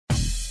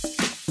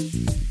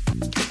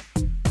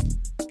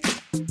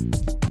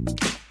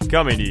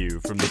Coming to you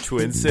from the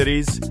Twin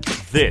Cities,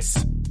 this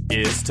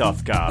is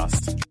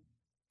Toughcast.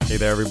 Hey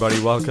there, everybody.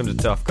 Welcome to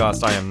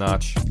Toughcast. I am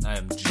Notch. I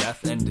am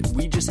Jeff, and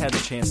we just had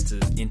the chance to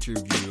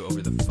interview over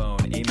the phone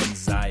Ayman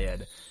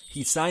Zayed.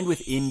 He signed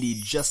with Indy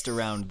just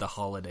around the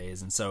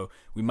holidays, and so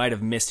we might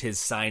have missed his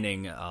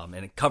signing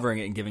and covering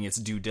it and giving its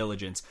due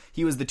diligence.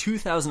 He was the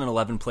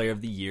 2011 Player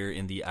of the Year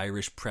in the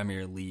Irish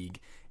Premier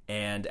League,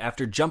 and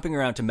after jumping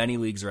around to many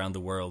leagues around the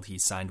world, he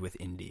signed with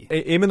Indy.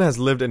 Ayman has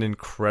lived an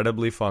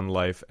incredibly fun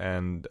life,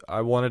 and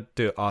I wanted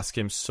to ask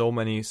him so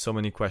many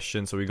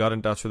questions, so we got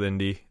in touch with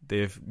Indy.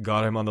 They've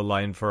got him on the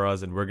line for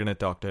us, and we're going to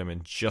talk to him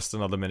in just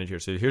another minute here.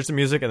 So here's the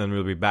music, and then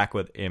we'll be back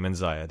with Ayman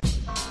Zayed.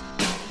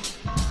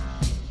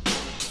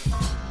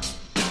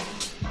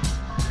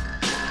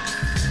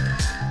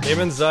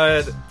 Ayman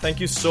Zayed, thank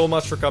you so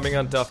much for coming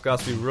on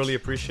Toughcast. We really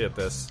appreciate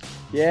this.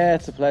 Yeah,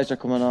 it's a pleasure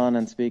coming on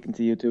and speaking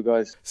to you two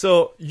guys.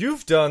 So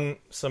you've done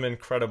some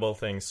incredible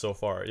things so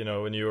far. You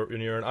know, when you were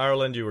in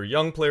Ireland, you were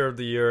Young Player of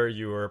the Year,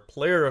 you were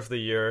Player of the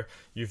Year,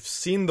 you've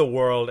seen the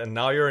world, and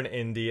now you're in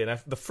Indy.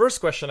 And the first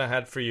question I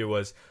had for you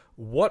was,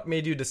 what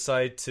made you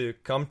decide to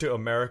come to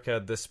America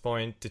at this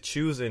point to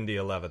choose Indy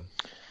 11?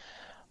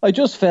 I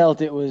just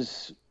felt it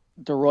was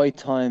the right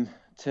time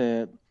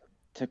to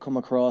come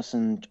across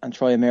and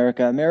try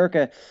America.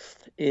 America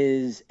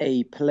is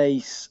a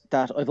place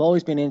that I've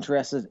always been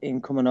interested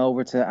in coming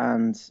over to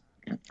and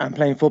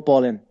playing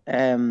football in.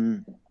 Back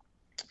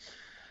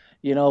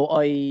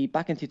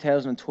in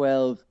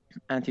 2012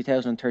 and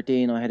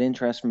 2013, I had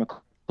interest from a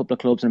couple of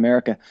clubs in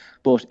America,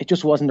 but it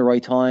just wasn't the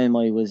right time.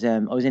 I was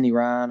in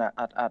Iran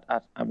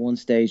at one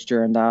stage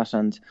during that,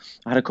 and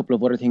I had a couple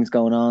of other things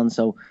going on,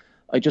 so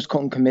I just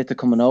couldn't commit to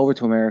coming over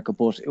to America.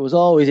 But it was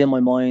always in my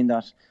mind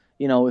that,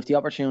 you know, if the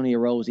opportunity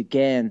arose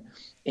again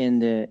in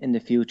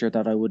the future,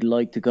 that I would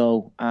like to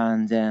go.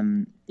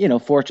 And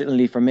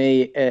fortunately for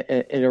me,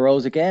 it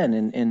arose again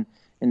in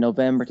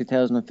November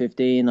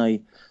 2015. I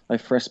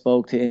first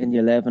spoke to Indy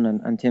 11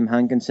 and Tim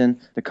Hankinson,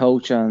 the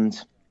coach, and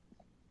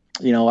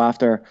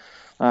after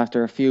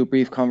a few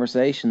brief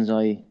conversations,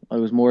 I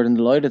was more than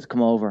delighted to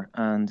come over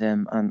and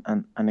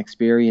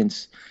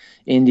experience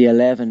Indy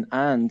 11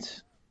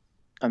 and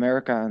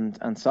America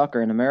and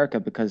soccer in America,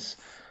 because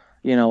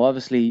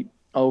obviously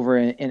over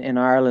in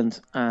Ireland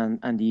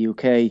and the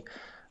UK,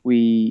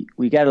 we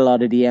get a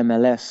lot of the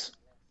MLS.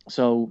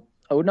 So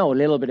I would know a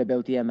little bit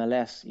about the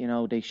MLS.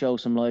 They show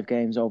some live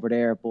games over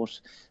there, but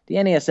the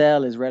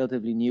NASL is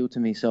relatively new to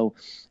me. So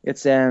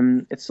it's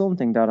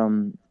something that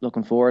I'm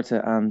looking forward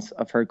to, and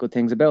I've heard good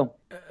things about.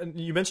 And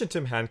you mentioned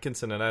Tim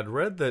Hankinson, and I'd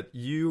read that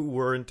you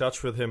were in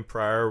touch with him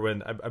prior,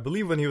 when I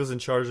believe when he was in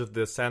charge of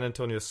the San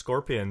Antonio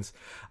Scorpions.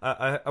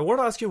 I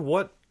want to ask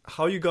you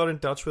how you got in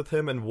touch with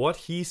him and what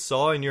he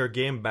saw in your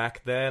game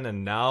back then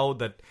and now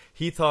that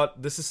he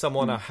thought, this is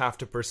someone I have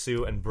to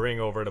pursue and bring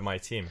over to my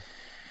team.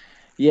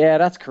 Yeah,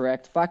 that's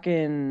correct. Back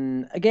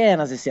in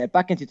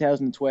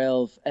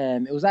 2012,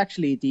 it was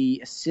actually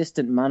the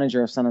assistant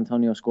manager of San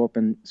Antonio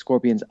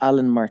Scorpions,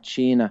 Alan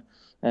Marcina,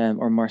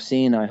 or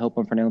Marcina, I hope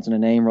I'm pronouncing the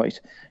name right.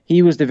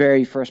 He was the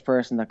very first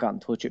person that got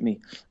in touch with me.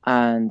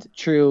 And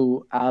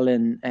through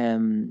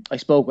Alan, I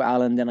spoke with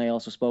Alan, then I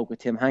also spoke with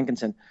Tim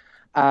Hankinson.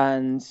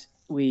 And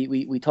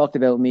we talked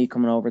about me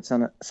coming over at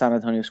San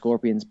Antonio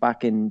Scorpions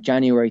back in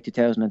January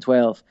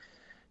 2012.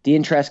 The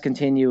interest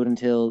continued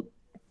until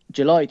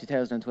July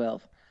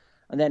 2012.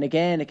 And then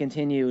again, it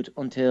continued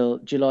until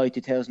July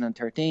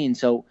 2013.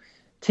 So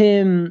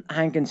Tim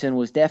Hankinson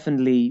was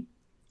definitely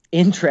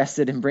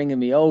interested in bringing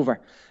me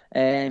over.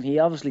 He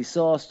obviously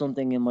saw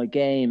something in my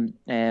game.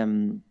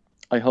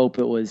 I hope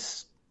it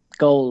was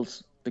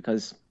goals,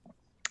 because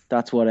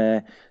that's what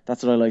I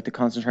like to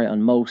concentrate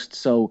on most.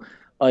 So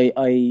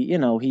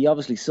he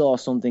obviously saw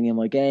something in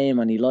my game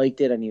and he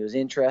liked it and he was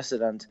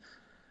interested. And,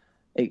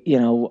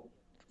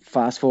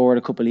 fast forward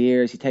a couple of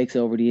years, he takes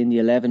over the Indy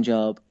 11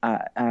 job,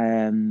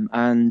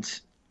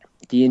 and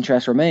the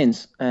interest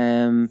remains.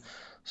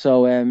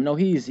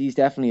 He's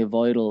definitely a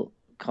vital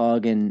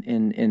cog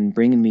in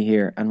bringing me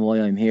here and why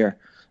I'm here.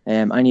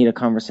 Any of the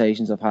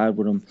conversations I've had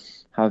with him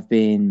have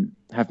been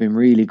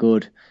really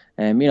good.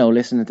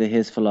 Listening to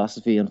his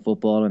philosophy on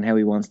football and how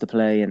he wants to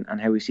play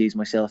and how he sees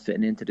myself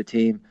fitting into the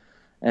team.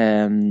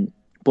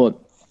 But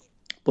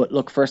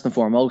look, first and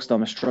foremost,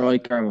 I'm a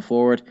striker, I'm a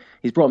forward.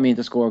 He's brought me in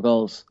to score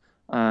goals,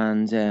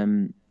 and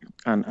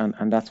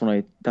that's what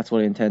I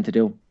intend to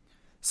do.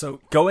 So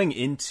going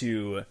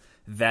into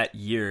that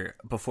year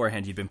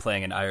beforehand, you'd been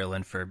playing in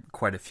Ireland for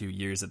quite a few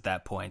years at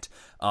that point.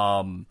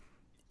 In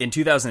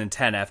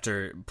 2010,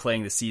 after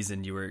playing the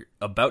season, you were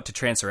about to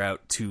transfer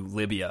out to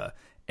Libya,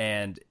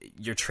 and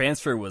your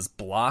transfer was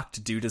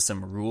blocked due to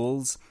some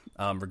rules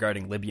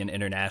regarding Libyan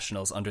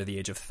internationals under the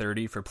age of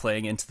 30 for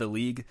playing into the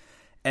league.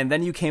 And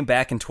then you came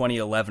back in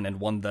 2011 and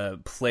won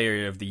the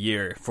Player of the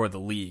Year for the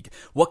league.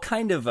 What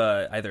kind of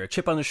either a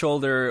chip on the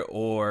shoulder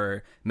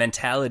or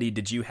mentality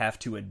did you have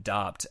to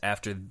adopt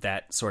after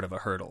that sort of a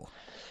hurdle?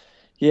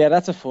 Yeah,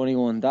 that's a funny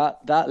one.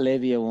 That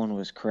Libya one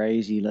was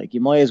crazy. Like, you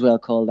might as well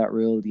call that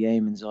rule the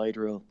Ayman Zayed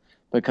rule,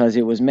 because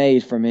it was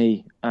made for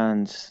me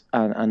and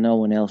no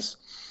one else.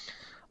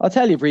 I'll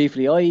tell you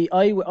briefly.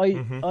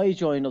 I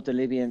joined up the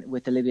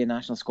Libyan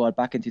national squad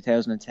back in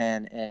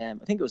 2010. I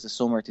think it was the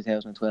summer of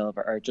 2012,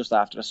 or just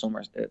after the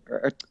summer,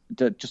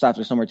 just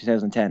after the summer of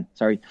 2010.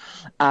 Sorry,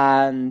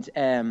 and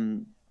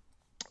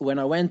when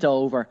I went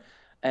over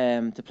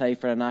to play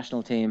for the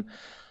national team,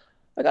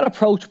 I got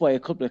approached by a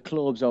couple of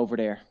clubs over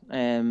there.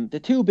 The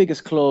two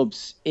biggest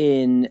clubs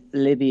in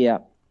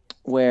Libya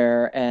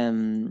were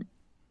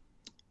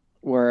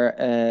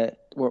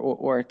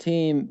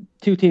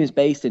two teams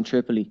based in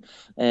Tripoli.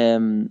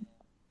 Al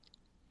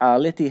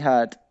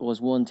Ittihad was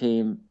one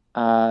team,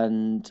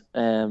 and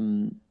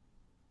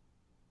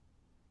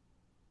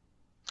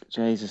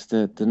Jesus,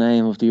 the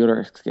name of the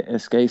other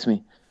escapes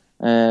me.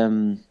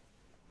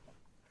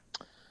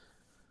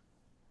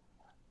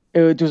 There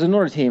was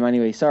another team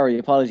anyway. Sorry,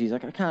 apologies. I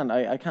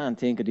can't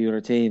think of the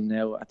other team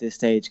now at this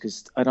stage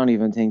because I don't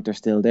even think they're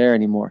still there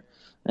anymore.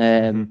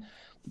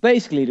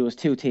 Basically, there was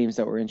two teams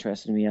that were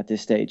interested in me at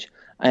this stage.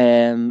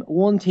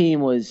 One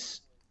team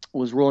was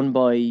run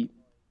by,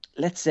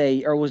 let's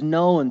say, or was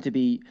known to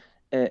be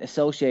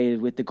associated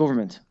with the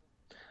government,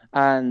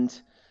 and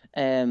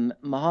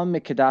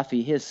Mohammed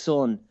Gaddafi, his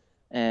son,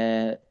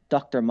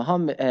 Dr.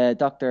 Mohammed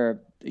Gaddafi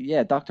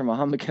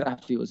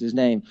was his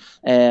name.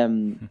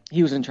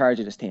 He was in charge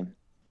of this team.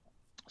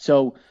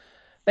 So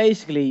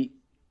basically,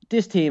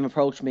 this team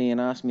approached me and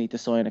asked me to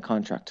sign a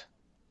contract.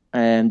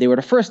 They were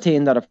the first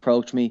team that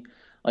approached me.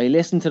 I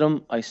listened to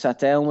them. I sat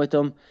down with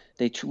them.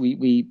 We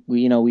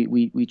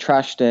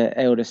trashed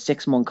out a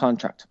 6-month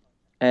contract.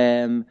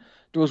 There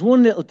was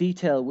one little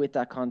detail with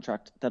that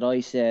contract that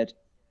I said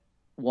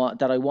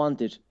that I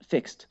wanted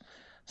fixed.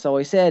 So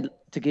I said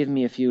to give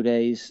me a few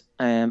days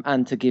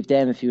and to give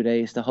them a few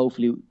days to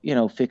hopefully,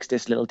 fix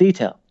this little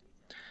detail.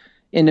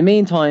 In the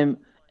meantime,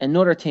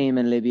 another team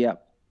in Libya,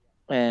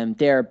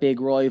 their big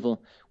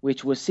rival,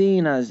 which was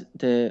seen as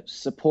the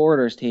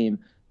supporters team,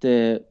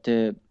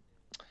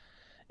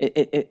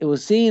 it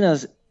was seen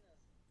as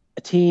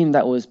a team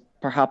that was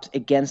perhaps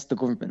against the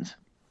government,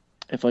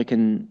 if I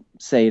can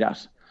say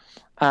that.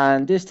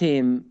 And this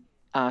team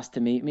asked to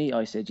meet me.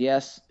 I said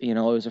yes. I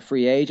was a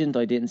free agent.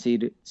 I didn't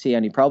see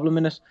any problem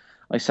in it.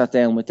 I sat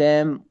down with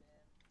them,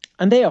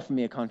 and they offered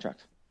me a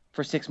contract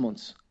for 6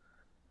 months.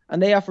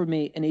 And they offered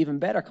me an even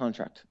better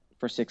contract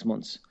for 6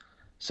 months.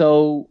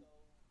 So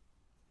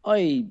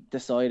I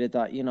decided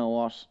that,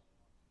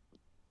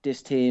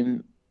 this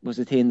team was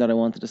the team that I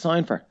wanted to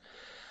sign for.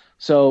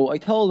 So I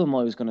told them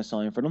I was going to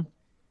sign for them.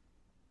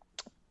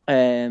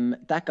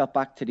 That got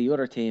back to the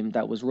other team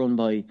that was run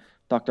by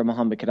Dr.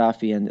 Mohammed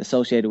Gaddafi and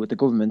associated with the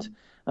government.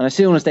 And as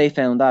soon as they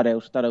found that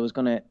out, that I was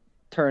going to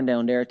turn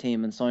down their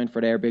team and sign for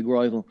their big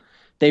rival,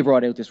 they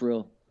brought out this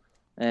rule.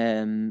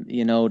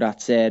 That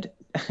said,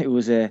 it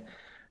was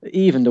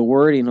even the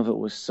wording of it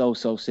was so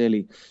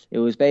silly. It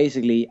was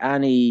basically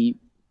any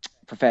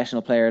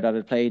professional player that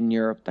had played in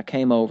Europe that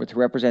came over to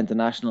represent the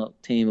national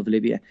team of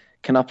Libya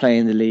cannot play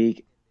in the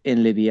league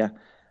in Libya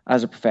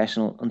as a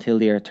professional until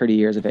they are 30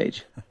 years of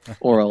age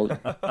or older,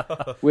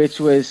 which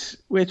was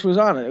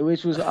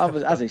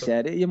obvious. As I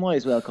said, you might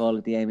as well call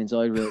it the Aim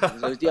Inside rule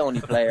because I was the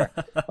only player.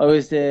 I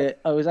was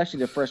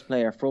actually the first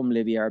player from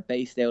Libya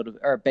based out of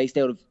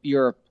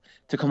Europe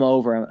to come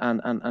over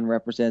and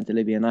represent the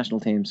Libya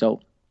national team.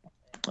 So,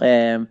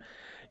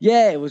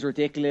 it was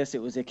ridiculous.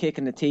 It was a kick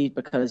in the teeth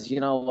because you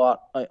know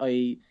what,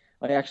 I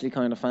actually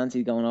kind of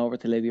fancied going over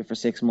to Libya for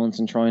 6 months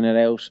and trying it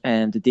out.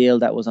 And the deal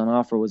that was on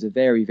offer was a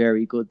very,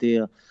 very good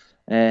deal.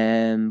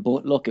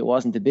 But look, it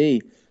wasn't to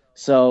be.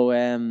 So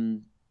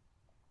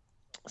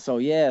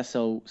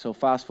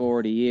fast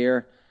forward a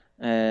year,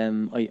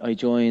 I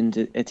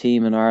joined a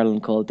team in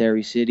Ireland called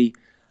Derry City,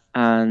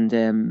 and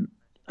you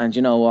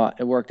know what,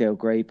 it worked out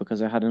great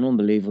because I had an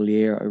unbelievable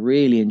year. I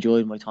really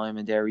enjoyed my time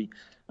in Derry,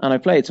 and I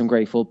played some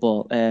great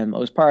football. I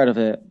was part of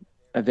a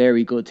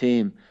very good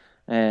team.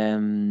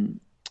 I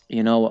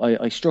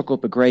struck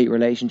up a great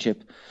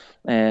relationship.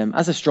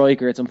 As a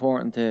striker, I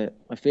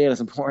feel it's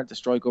important to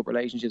strike up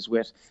relationships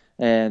with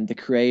the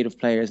creative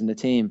players in the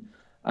team.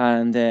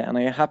 And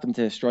I happened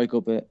to strike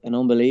up an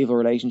unbelievable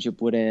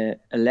relationship with a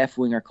left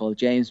winger called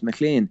James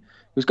McLean,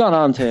 who's gone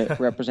on to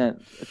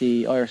represent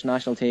the Irish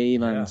national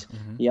team, and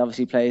he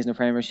obviously plays in the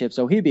Premiership.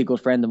 So he'd be a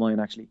good friend of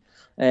mine, actually.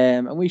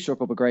 And we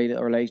struck up a great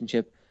little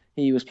relationship.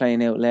 He was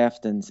playing out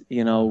left, and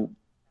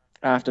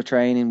after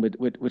training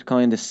would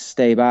kind of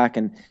stay back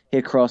and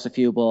he'd cross a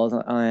few balls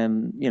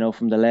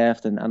from the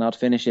left and not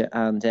finish it.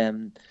 And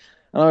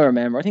I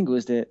remember, I think it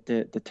was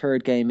the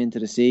third game into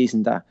the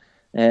season that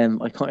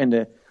I kind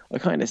of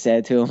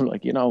said to him,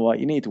 like, you know what,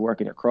 you need to work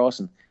on your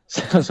crossing.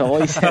 So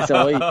I said,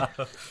 to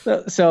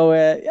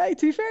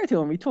be fair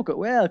to him, he took it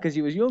well because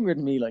he was younger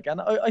than me, like, and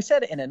I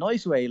said it in a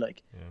nice way,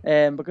 like,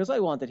 because I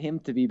wanted him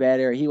to be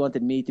better, he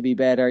wanted me to be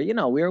better. We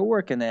were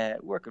working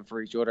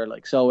for each other,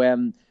 like, so.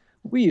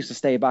 We used to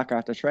stay back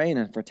after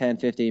training for 10,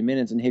 15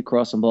 minutes and hit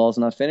crossing balls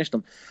and not finish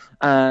them.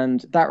 And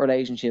that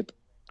relationship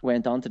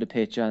went onto the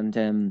pitch, and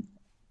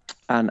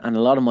a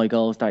lot of my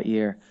goals that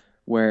year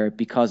were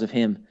because of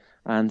him.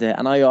 And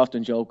I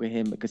often joke with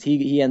him because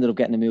he ended up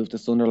getting a move to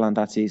Sunderland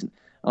that season.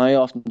 And I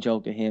often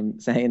joke to him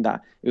saying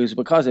that it was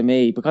because of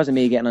me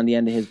getting on the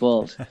end of his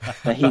balls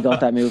that he got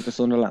that move to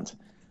Sunderland.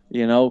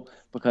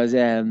 Because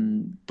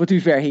but to be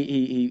fair,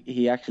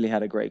 he actually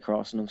had a great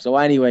cross in him. So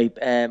anyway,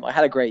 I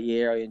had a great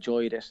year. I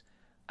enjoyed it,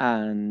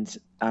 and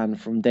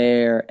from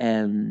there,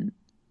 I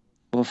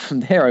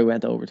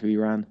went over to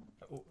Iran.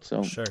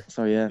 So sure.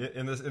 So yeah.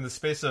 In the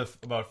space of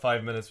about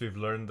 5 minutes, we've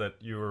learned that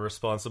you were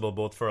responsible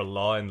both for a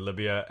law in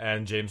Libya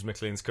and James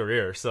McLean's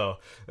career. So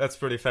that's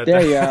pretty fantastic.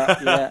 There you are.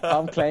 Yeah,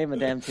 I'm claiming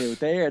them too.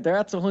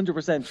 That's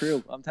 100%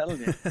 true. I'm telling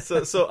you.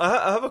 So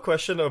I have a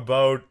question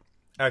about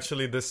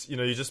actually this.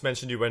 You just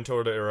mentioned you went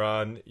over to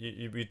Iran.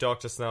 We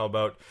talked just now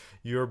about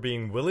your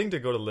being willing to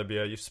go to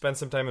Libya. You've spent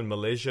some time in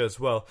Malaysia as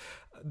well.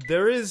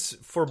 There is,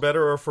 for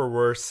better or for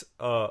worse,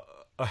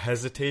 a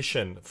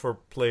hesitation for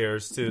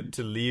players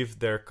to leave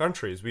their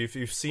countries.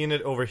 We've seen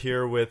it over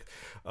here with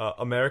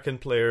American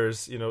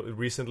players.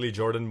 Recently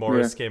Jordan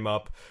Morris came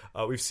up.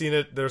 We've seen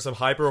it. There's some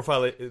high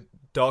profile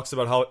talks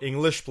about how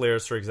English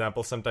players, for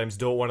example, sometimes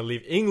don't want to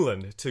leave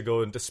England to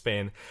go into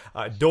Spain.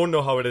 I don't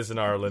know how it is in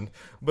Ireland.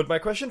 But my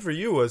question for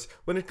you was,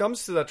 when it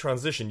comes to that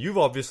transition, you've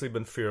obviously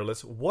been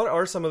fearless. What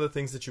are some of the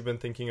things that you've been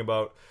thinking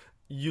about?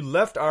 You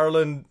left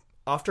Ireland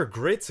after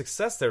great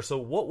success there. So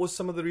what was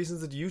some of the reasons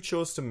that you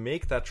chose to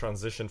make that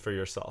transition for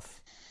yourself?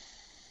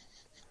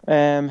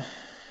 Yeah,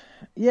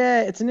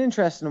 it's an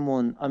interesting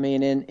one. I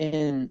mean,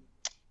 in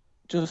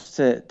just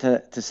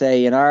to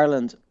say, in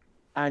Ireland,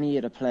 any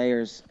of the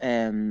players,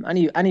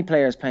 any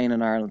players playing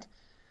in Ireland,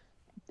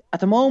 at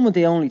the moment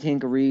they only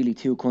think of really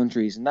two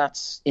countries, and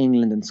that's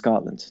England and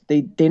Scotland.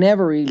 They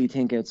never really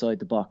think outside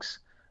the box.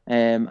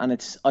 And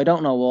I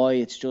don't know why.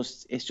 It's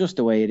just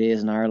the way it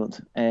is in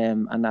Ireland,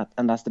 and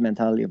that's the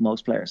mentality of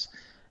most players.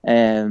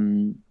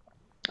 And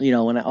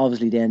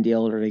obviously then the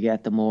older they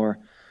get, the more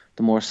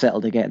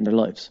settled they get in their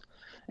lives.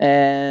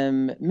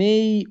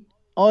 Me,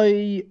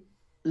 I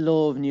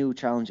love new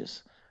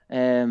challenges.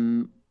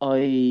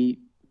 I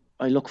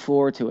look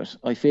forward to it.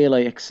 I feel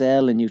I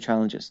excel in new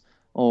challenges,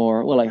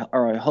 or I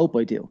hope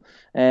I do.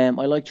 I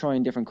like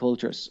trying different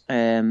cultures.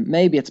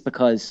 Maybe it's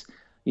because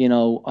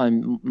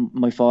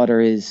my father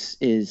is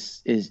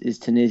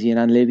Tunisian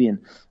and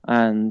Libyan,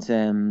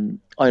 and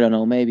I don't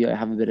know. Maybe I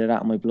have a bit of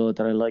that in my blood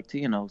that I like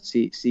to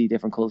see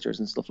different cultures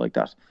and stuff like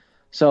that.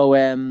 So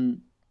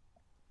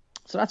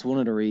so that's one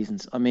of the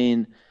reasons. I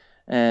mean,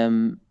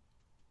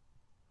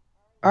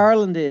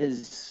 Ireland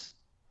is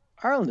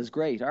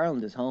great.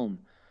 Ireland is home,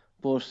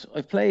 but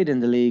I've played in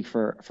the league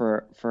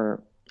for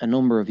a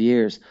number of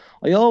years.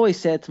 I always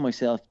said to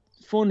myself,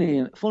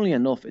 funnily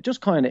enough, it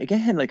just kind of,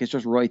 again, like it's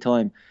just right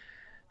time.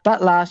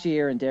 That last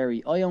year in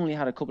Derry, I only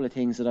had a couple of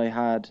things that I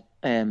had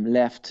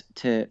left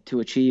to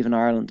achieve in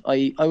Ireland.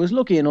 I was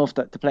lucky enough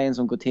to play in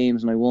some good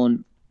teams, and I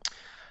won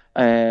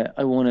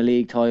a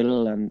league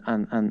title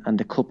and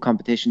the cup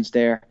competitions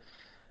there,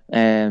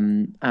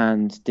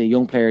 and the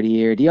Young Player of the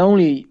Year. The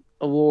only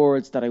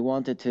awards that I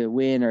wanted to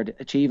win, or the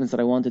achievements that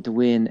I wanted to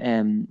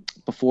win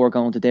before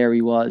going to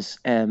Derry was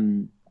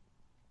the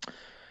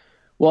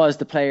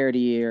Player of the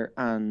Year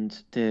and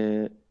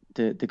the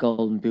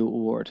Golden Boot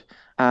Award.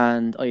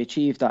 And I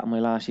achieved that in my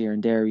last year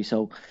in Derry.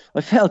 So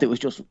I felt it was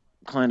just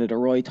kind of the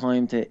right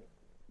time to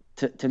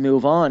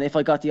move on if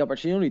I got the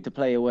opportunity to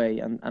play away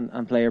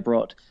and play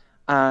abroad.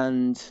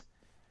 And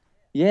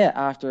yeah,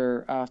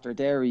 after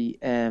Derry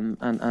and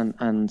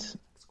that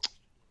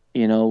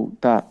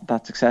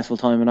successful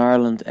time in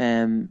Ireland,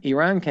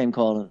 Iran came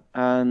calling.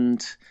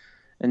 And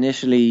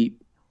initially,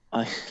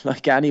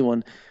 like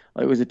anyone,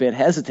 I was a bit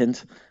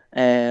hesitant,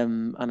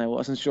 and I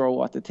wasn't sure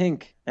what to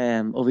think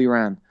of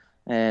Iran.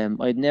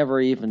 I'd never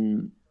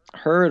even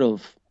heard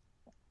of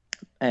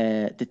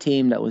the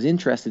team that was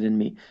interested in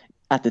me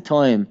at the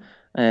time,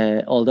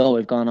 although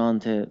I've gone on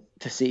to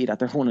see that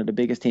they're one of the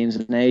biggest teams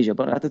in Asia.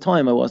 But at the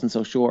time, I wasn't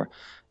so sure,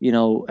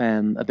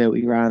 about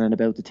Iran and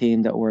about the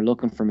team that were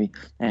looking for me,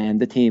 and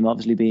the team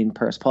obviously being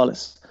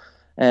Persepolis.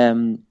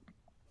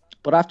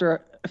 But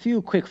after a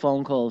few quick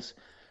phone calls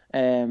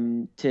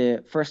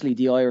to firstly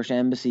the Irish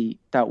embassy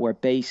that were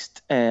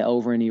based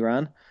over in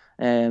Iran,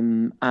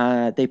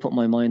 they put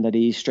my mind at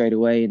ease straight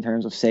away in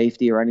terms of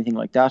safety or anything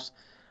like that.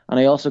 And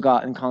I also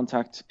got in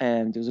contact,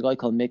 there was a guy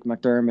called Mick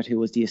McDermott who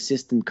was the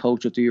assistant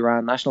coach of the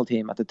Iran national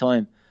team at the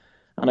time.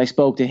 And I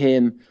spoke to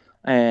him,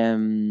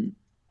 and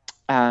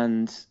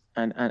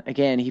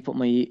again, he put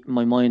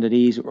my mind at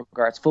ease with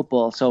regards to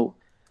football. So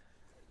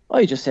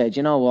I just said,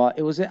 you know what,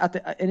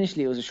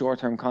 initially it was a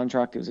short-term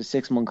contract. It was a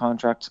 6-month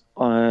contract.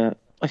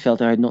 I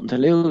felt I had nothing to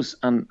lose,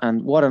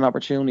 and what an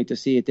opportunity to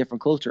see a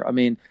different culture. I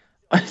mean,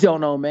 I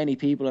don't know many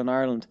people in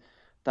Ireland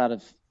that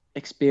have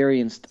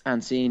experienced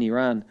and seen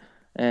Iran,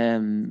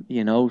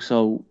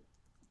 so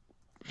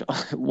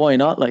why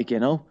not,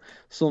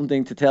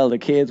 something to tell the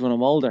kids when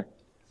I'm older.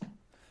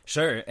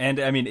 Sure. And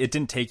I mean, it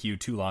didn't take you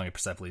too long at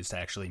Persepolis to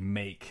actually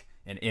make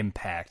an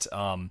impact.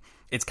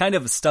 It's kind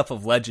of stuff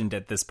of legend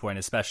at this point,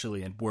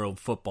 especially in world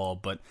football,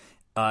 but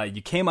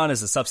you came on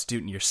as a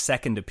substitute in your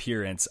second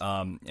appearance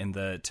in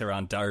the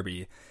Tehran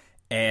Derby,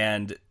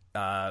 and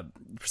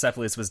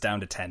Persepolis was down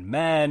to 10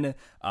 men,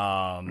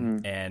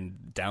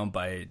 and down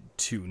by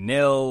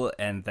 2-0.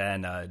 And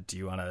then, do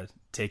you want to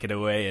take it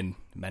away and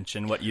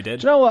mention what you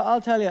did? Do you know what?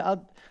 I'll tell you.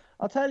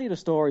 I'll tell you the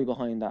story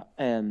behind that,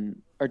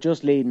 or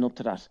just leading up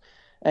to that,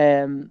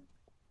 and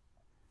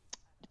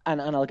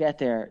I'll get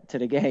there to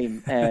the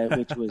game,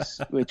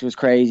 which was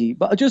crazy.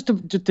 But just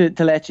to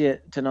let you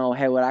to know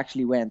how it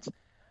actually went,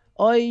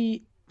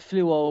 I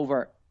flew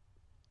over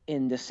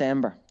in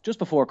December, just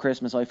before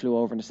Christmas. I flew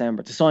over in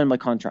December to sign my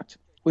contract,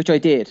 which I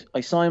did.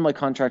 I signed my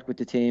contract with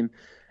the team.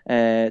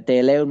 They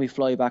allowed me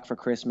fly back for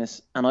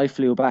Christmas, and I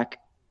flew back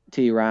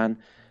to Iran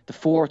the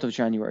 4th of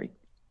January.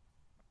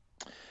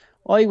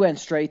 I went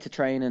straight to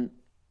training.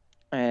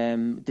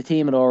 The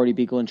team had already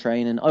begun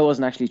training. I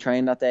wasn't actually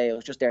trained that day. I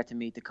was just there to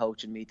meet the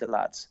coach and meet the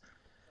lads.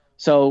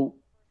 So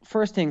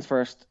first things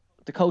first,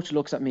 the coach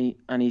looks at me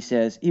and he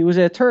says, he was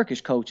a Turkish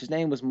coach. His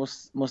name was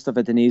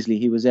Mustafa Denizli.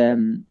 He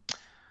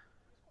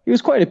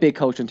was quite a big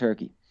coach in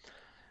Turkey.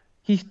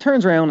 He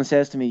turns around and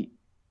says to me,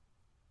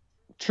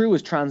 through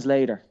his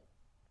translator,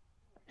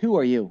 "Who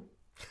are you?"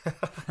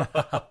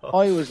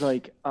 I was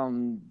like,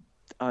 I'm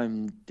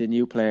the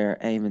new player,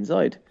 Ayman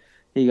Zaid.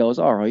 He goes,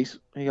 "All right."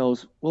 He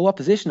goes, "Well, what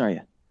position are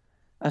you?"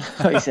 And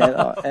I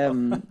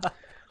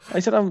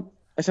said,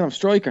 I'm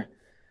striker.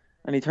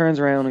 And he turns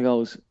around and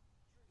goes,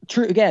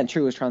 through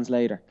his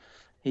translator,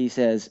 he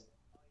says,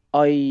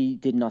 "I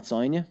did not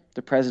sign you.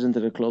 The president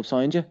of the club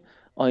signed you.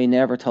 I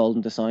never told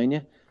him to sign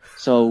you.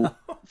 So,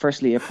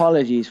 firstly,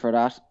 apologies for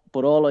that.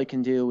 But all I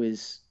can do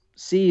is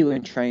see you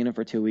in training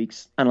for 2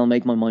 weeks, and I'll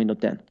make my mind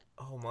up then."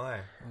 Oh my.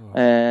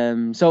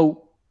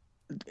 So,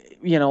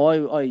 you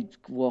know, I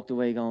walked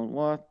away going,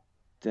 "What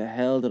the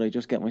hell did I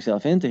just get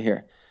myself into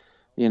here?"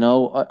 You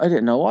know, I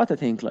didn't know what to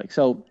think. Like,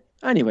 so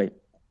anyway,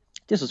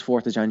 this was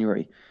 4th of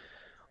January.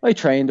 I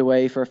trained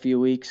away for a few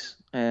weeks.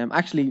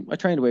 Actually, I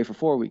trained away for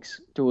 4 weeks.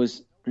 There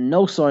was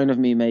no sign of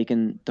me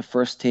making the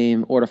first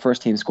team or the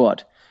first team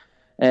squad.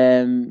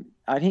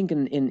 I think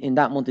in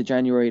that month of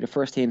January, the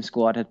first team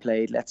squad had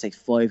played, let's say,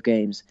 5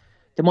 games.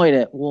 They might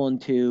have won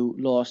 2,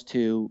 lost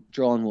 2,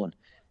 drawn 1.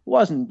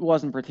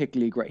 Wasn't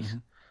particularly great.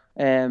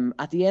 Mm-hmm.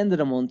 At the end of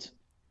the month,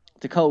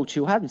 the coach,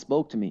 who hadn't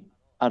spoke to me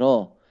at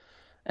all,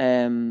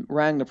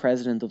 rang the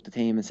president of the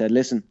team and said,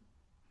 "Listen,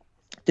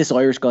 this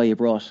Irish guy you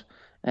brought,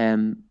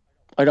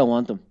 I don't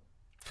want him.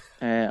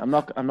 I'm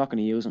not going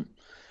to use him."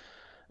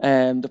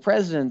 The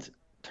president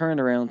turned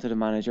around to the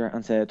manager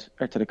and said,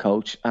 or to the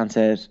coach, and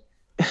said,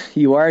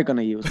 "You are going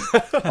to use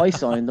him. I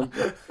signed him.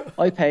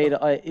 I paid.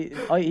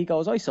 He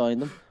goes, "I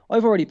signed him.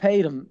 I've already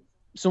paid him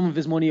some of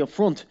his money up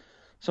front,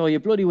 so you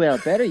bloody well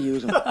better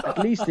use him, at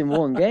least in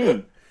one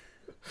game."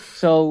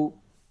 So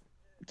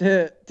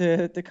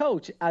the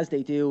coach, as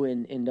they do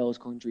in those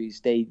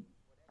countries, they,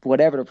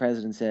 whatever the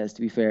president says,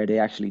 to be fair, they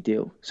actually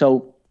do.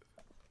 So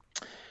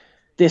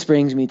this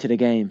brings me to the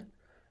game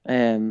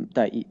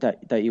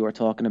that you were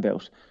talking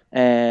about.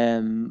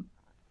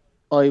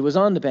 I was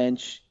on the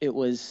bench. It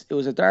was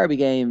a derby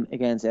game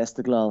against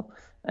Esteghlal,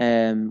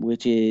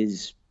 which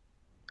is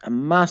a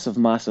massive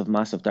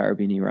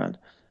derby in Iran.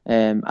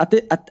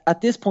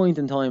 At this point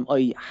in time,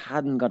 I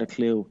hadn't got a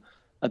clue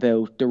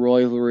about the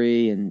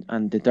rivalry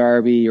and the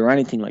derby or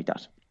anything like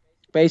that.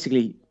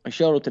 Basically, I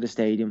showed up to the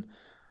stadium.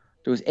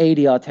 There was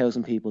 80-odd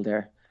thousand people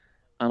there,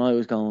 and I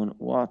was going,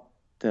 what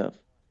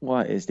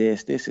is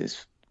this? This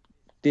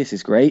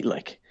is great.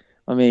 Like,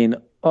 I mean,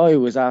 I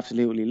was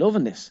absolutely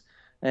loving this.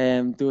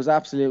 There was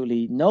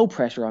absolutely no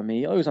pressure on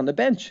me. I was on the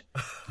bench,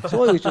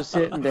 so I was just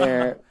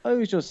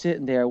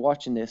sitting there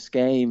watching this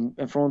game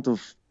in front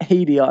of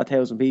 80-odd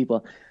thousand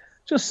people,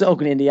 just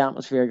soaking in the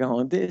atmosphere,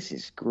 going, "This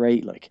is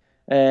great." Like,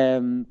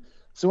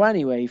 so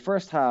anyway,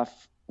 first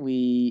half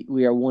we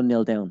are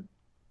 1-0 down,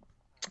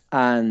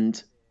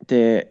 and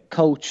the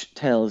coach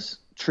tells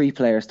 3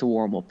 players to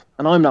warm up,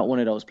 and I'm not one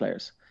of those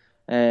players.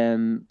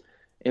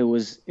 It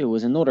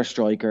was another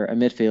striker, a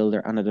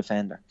midfielder, and a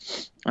defender.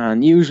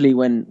 And usually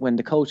when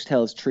the coach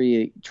tells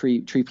three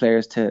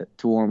players to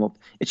warm up,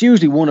 it's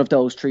usually one of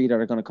those 3 that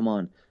are going to come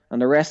on,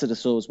 and the rest of the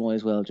subs might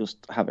as well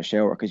just have a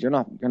shower, because you're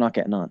not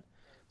getting on.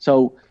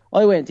 So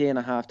I went in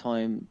at half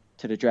time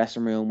to the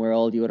dressing room where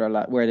all the other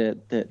where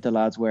the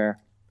lads were.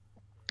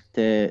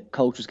 The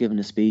coach was giving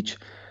a speech.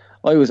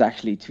 I was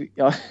actually, to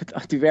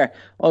be fair,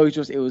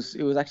 it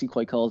was actually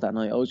quite cold that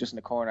night. I was just in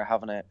the corner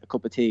having a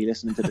cup of tea,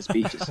 listening to the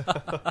speeches,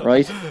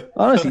 right?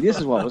 Honestly, this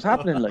is what was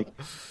happening. Like,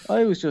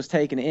 I was just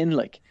taking it in,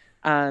 like,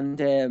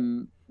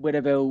 and with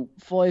about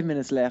 5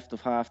 minutes left of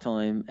half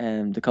time,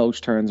 the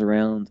coach turns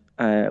around.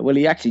 Well,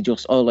 he actually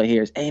just, all I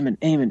hear is Ayman.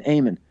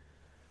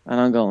 And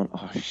I'm going,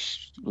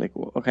 like,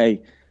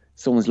 okay,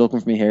 someone's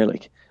looking for me here,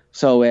 like.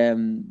 So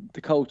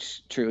the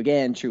coach, through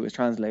his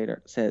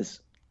translator, says,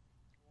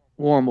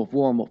 warm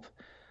up.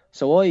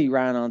 So I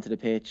ran onto the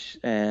pitch,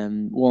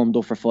 warmed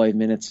up for 5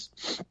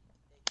 minutes.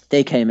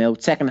 They came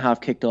out. Second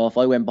half kicked off.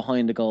 I went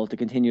behind the goal to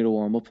continue to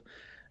warm up.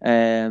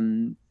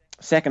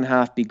 Second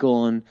half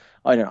begun.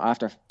 I don't know,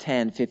 after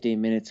 10, 15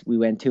 minutes, we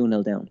went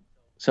 2-0 down.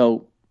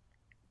 So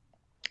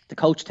the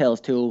coach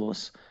tells 2 of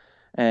us,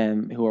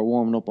 who are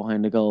warming up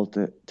behind the goal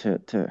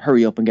to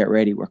hurry up and get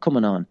ready. We're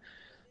coming on.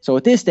 So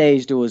at this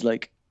stage, there was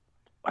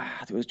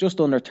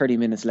just under 30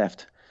 minutes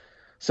left.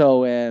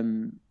 So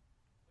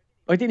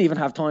I didn't even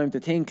have time to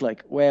think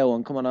like, wow,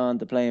 I'm coming on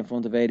to play in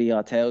front of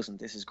 80,000.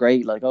 This is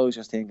great. Like, I was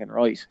just thinking,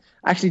 right.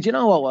 Actually, do you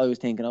know what I was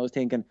thinking? I was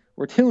thinking,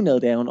 we're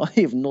 2-0 down. I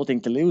have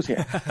nothing to lose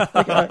here.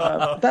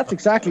 That's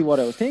exactly what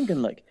I was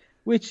thinking. Like,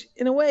 which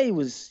in a way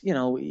was, you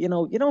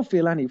don't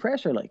feel any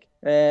pressure. Like,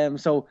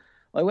 so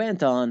I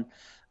went on,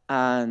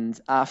 and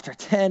after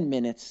 10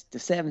 minutes, the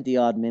 70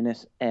 odd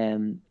minute,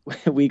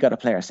 we got a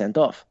player sent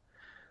off.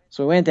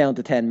 So I went down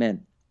to 10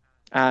 men,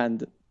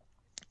 and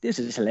this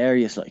is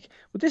hilarious, like,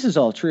 but this is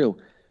all true.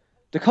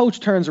 The coach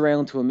turns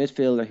around to a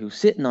midfielder who's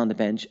sitting on the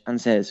bench and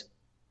says,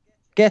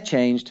 "Get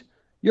changed.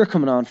 You're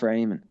coming on for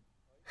Eamon."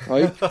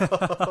 Right?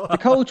 The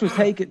coach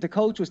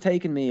was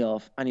taking me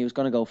off, and he was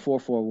going to go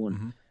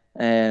 4-4-1.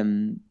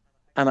 And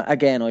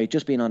again, I had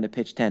just been on the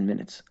pitch 10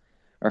 minutes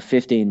or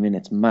 15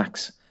 minutes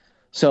max.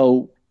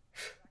 So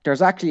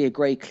there's actually a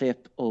great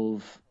clip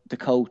of the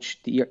coach.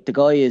 The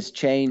guy is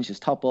changed, his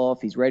top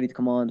off, he's ready to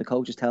come on. The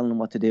coach is telling him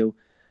what to do,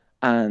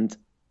 and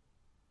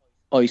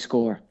I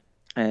score.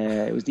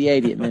 It was the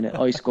 80th minute.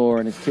 I score,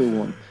 and it's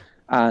 2-1.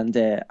 And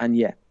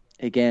yeah,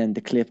 again, the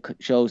clip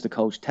shows the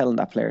coach telling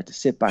that player to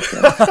sit back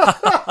down.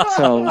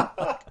 So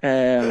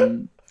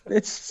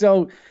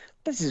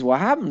this is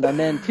what happened. And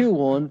then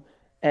 2-1.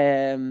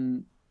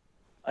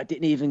 I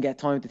didn't even get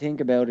time to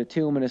think about it.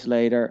 2 minutes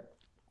later,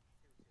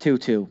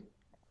 2-2.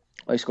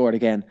 I scored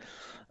again.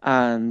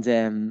 And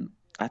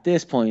at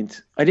this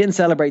point, I didn't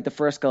celebrate the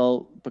first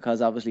goal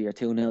because obviously you're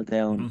 2-0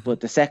 down, but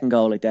the second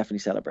goal I definitely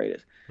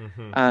celebrated.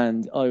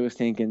 And I was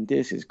thinking,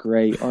 this is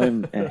great.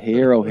 I'm a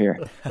hero here.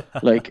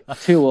 Like,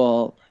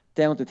 2-2,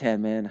 down to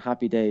 10 men,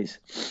 happy days.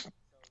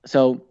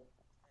 So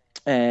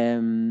yeah,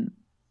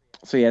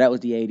 that was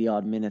the 80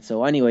 odd minutes.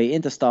 So anyway,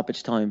 into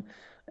stoppage time,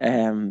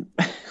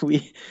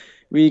 we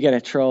get a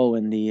throw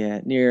in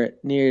the near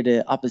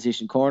the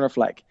opposition corner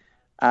flag.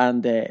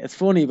 And it's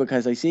funny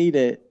because I see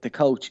the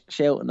coach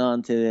shouting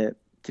on to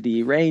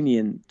the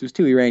Iranian. There's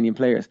 2 Iranian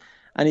players,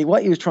 and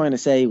what he was trying to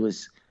say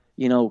was,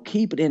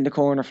 keep it in the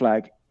corner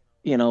flag,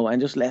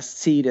 and just let's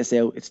see this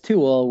out. It's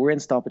 2-2. We're in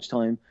stoppage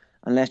time,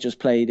 and let's just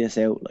play this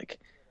out. Like,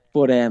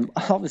 but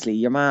obviously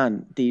your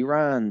man, the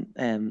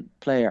Iran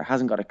player,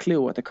 hasn't got a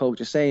clue what the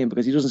coach is saying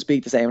because he doesn't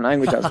speak the same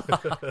language as him.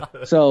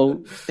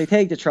 So they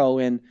take the throw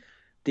in.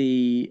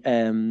 The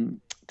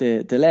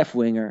left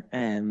winger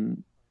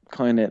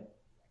kind of.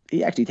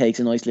 He actually takes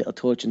a nice little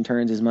touch and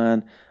turns his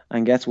man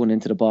and gets one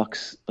into the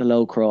box, a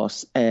low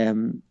cross.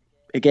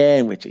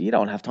 Again, which you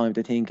don't have time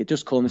to think. It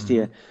just comes to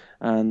you,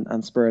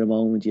 and spur of the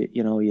moment,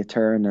 you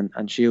turn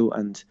and shoot.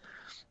 And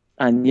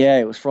yeah,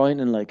 it was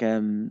frightening. Like,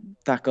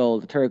 that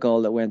goal, the third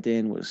goal that went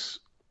in was,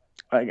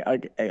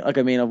 I've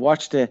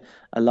watched it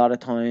a lot of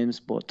times,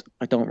 but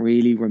I don't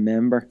really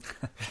remember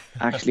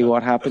actually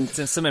what happened.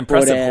 It's some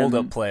impressive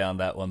hold-up play on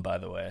that one, by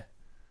the way.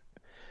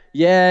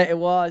 Yeah, it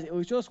was. It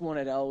was just one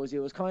of those. It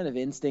was kind of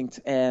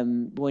instinct.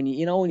 When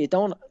you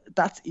don't.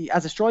 That's,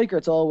 as a striker,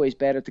 it's always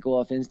better to go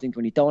off instinct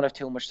when you don't have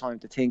too much time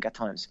to think at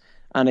times,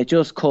 and it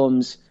just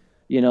comes.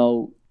 Yeah,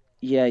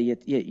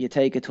 you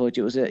take a touch.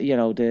 It was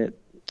the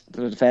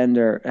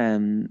defender.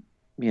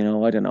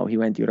 I don't know. He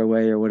went the other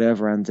way or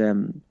whatever,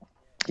 and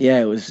yeah,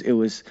 it was a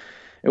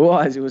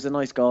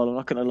nice goal. I'm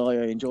not gonna lie,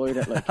 I enjoyed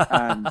it. Like,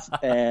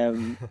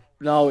 and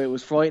no, it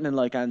was frightening.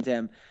 Like,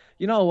 and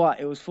you know what?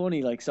 It was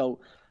funny. Like, so.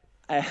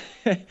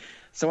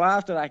 So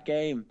after that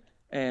game,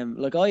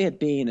 I had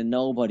been a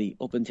nobody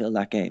up until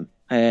that game.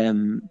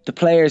 The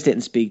players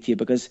didn't speak to you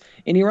because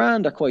in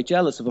Iran they're quite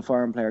jealous of a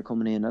foreign player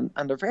coming in,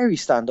 and they're very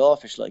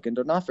standoffish, and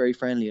they're not very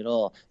friendly at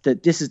all.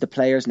 This is the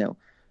players now.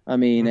 I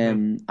mean,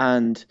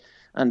 and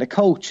the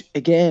coach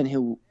again,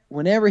 who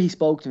whenever he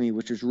spoke to me,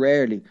 which was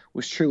rarely,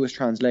 was true as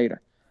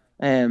translator.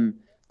 The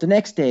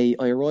next day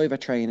I arrive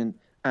at training,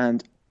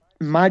 and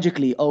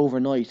magically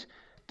overnight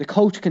the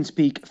coach can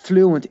speak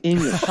fluent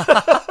English.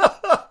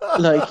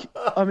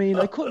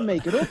 I couldn't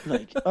make it up.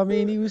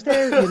 He was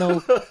there,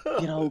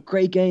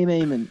 great game,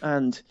 Eamon,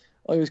 and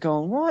I was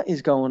going, what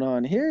is going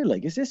on here?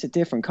 Like, is this a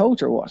different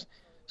coach or what?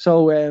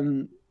 So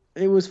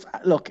it was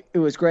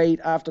great.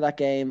 After that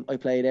game, I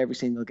played every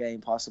single game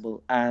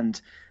possible,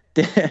 and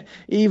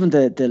even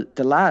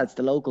the lads,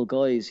 the local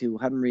guys who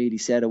hadn't really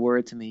said a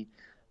word to me,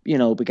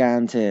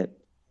 began to,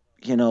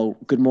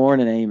 good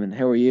morning, Eamon,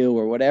 how are you,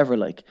 or whatever,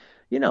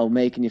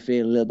 making you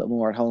feel a little bit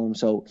more at home.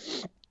 So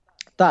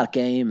that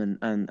game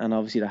and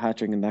obviously the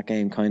hat-trick in that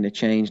game kind of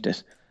changed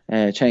it,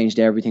 changed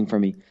everything for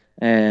me.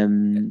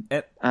 And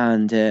I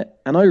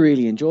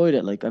really enjoyed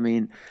it.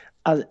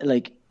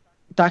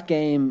 That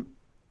game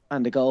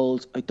and the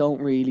goals, I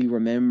don't really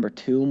remember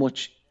too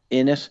much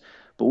in it,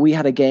 but we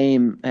had a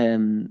game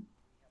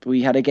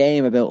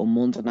about a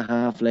month and a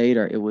half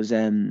later. It was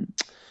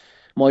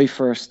my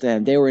first,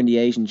 they were in the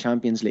Asian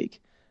Champions League.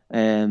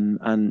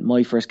 And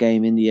my first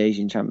game in the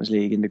Asian Champions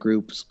League in the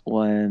groups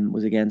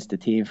was against a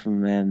team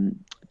from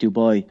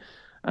Dubai,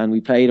 and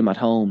we played them at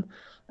home.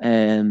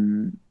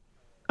 And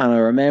And I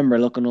remember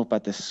looking up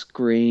at the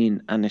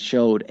screen, and it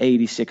showed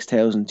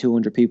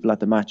 86,200 people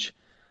at the match.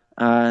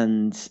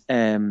 And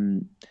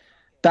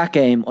that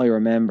game, I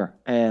remember,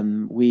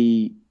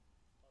 we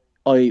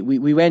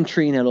went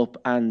 3-0 up,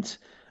 and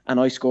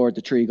I scored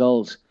the 3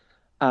 goals.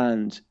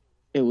 And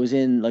it was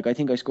in, like, I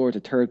think I scored the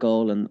third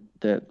goal and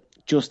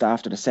just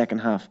after the second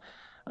half.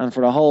 And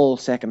for the whole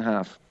second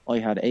half, I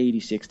had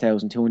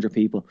 86,200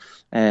 people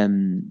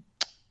chanting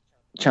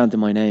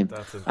my name.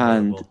 That's incredible.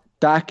 And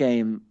that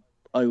game,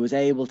 I was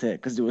able to,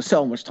 because there was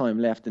so much time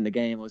left in the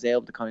game, I was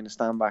able to kind of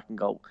stand back and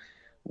go,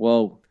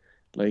 whoa,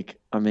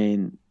 like, I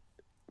mean,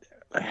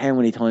 how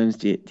many times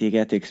do you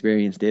get to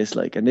experience this?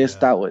 Like, and this,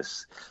 that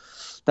was,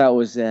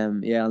 I'll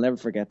never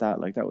forget that.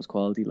 Like, that was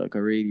quality. Like, I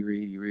really,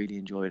 really, really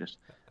enjoyed it.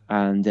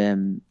 And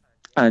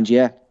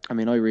yeah, I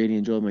mean, I really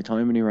enjoyed my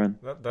time in Iran.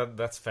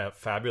 That's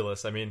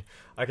fabulous. I mean,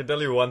 I can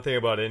tell you one thing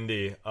about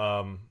Indy.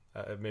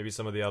 Maybe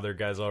some of the other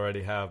guys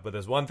already have, but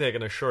there's one thing I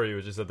can assure you,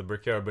 which is that the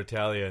Brickyard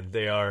Battalion,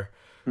 they are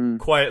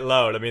quite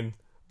loud. I mean, a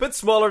bit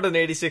smaller than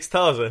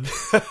 86,000,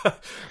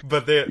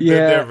 but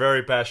they're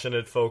very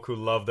passionate folk who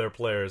love their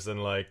players,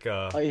 and like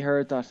I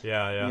heard that.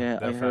 Yeah,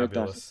 they're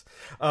fabulous.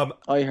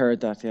 I heard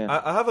that. Yeah,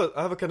 I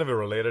have a kind of a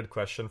related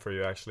question for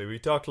you. Actually, we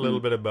talked a little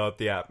bit about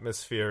the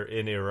atmosphere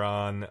in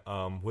Iran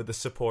with the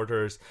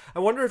supporters. I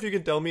wonder if you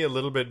can tell me a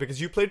little bit,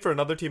 because you played for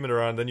another team in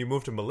Iran, then you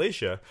moved to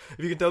Malaysia. If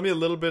you can tell me a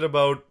little bit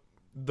about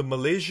the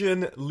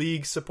Malaysian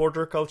league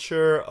supporter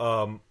culture,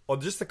 or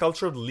just the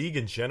culture of the league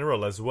in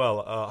general as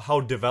well.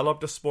 How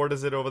developed a sport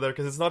is it over there?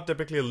 Because it's not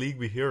typically a league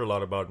we hear a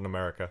lot about in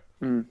America.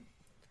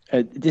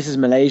 This is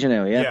Malaysia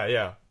now,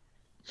 yeah?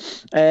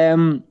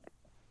 Yeah.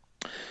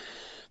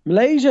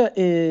 Malaysia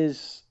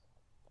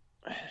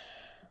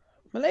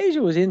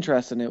was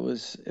interesting. It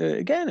was,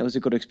 again, it was a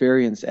good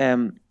experience.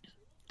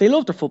 They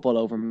love their football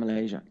over in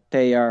Malaysia.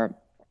 They're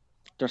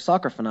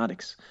soccer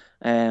fanatics.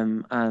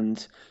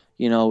 And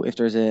you know, if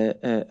there's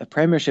a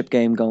Premiership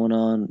game going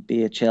on,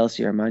 be it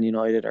Chelsea or Man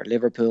United or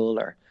Liverpool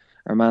or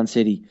Man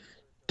City,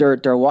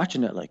 they're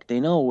watching it. Like, they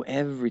know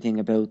everything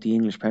about the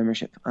English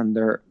Premiership, and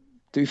to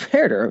be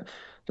fair, they're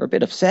a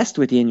bit obsessed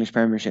with the English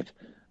Premiership.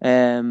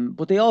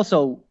 But they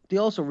also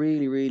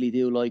really, really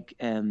do like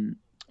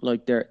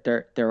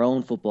their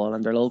own football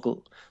and their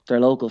local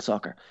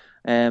soccer.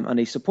 And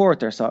they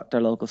support their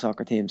local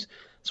soccer teams.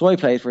 So I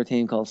played for a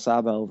team called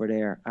Sabah over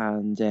there,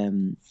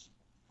 and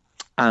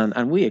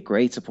we had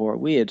great support.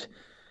 We had,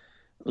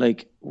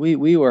 like,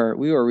 we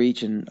were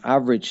reaching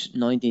average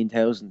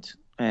 19,000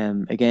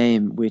 a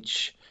game,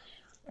 which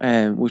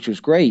was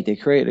great. They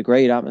created a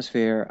great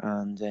atmosphere,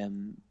 and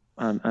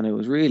it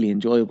was really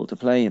enjoyable to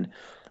play in.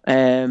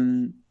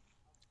 The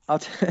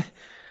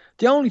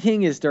only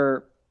thing is,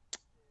 the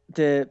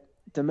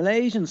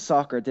Malaysian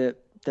soccer, the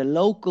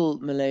local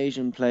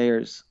Malaysian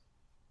players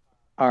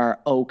are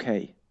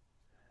okay.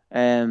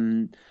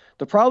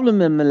 The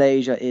problem in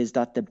Malaysia is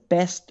that the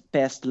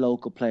best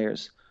local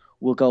players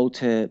will go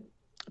to,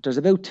 there's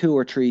about 2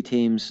 or 3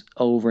 teams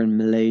over in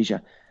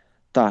Malaysia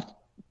that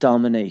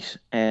dominate,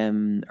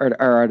 or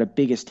are the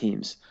biggest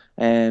teams.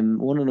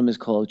 One of them is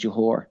called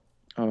Johor,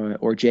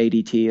 or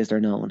JDT as they're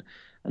known.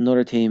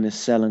 Another team is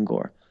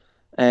Selangor.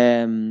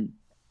 And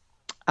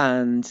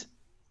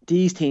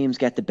these teams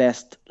get the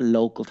best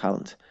local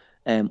talent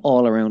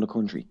all around the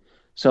country.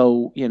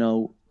 So, you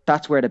know,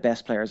 that's where the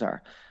best players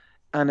are.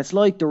 And it's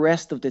like the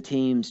rest of the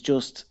teams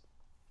just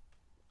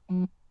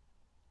can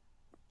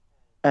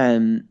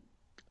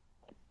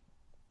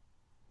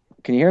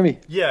you hear me?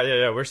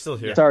 Yeah, we're still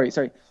here. Sorry.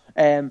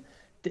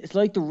 It's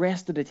like the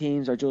rest of the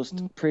teams are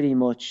just pretty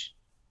much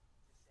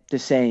the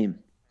same,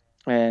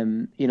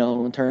 you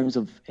know, in terms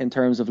of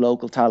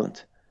local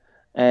talent.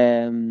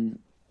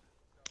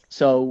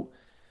 So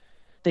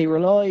they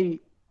rely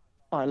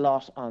a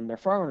lot on their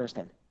foreigners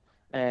then.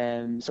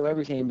 So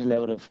every team is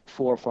allowed of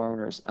 4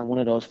 foreigners, and one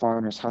of those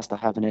foreigners has to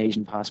have an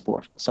Asian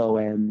passport. So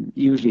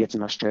usually it's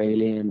an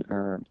Australian,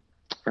 or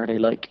they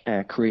like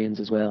Koreans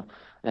as well,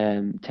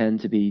 tend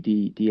to be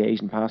the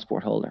Asian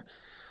passport holder.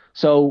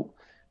 So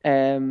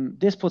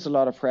this puts a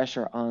lot of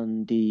pressure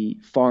on the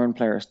foreign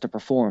players to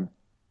perform,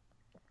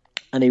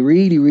 and they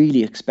really,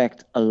 really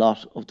expect a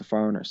lot of the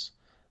foreigners.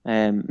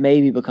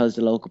 Maybe because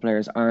the local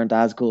players aren't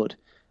as good,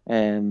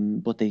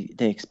 but they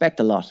expect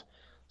a lot.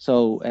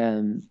 So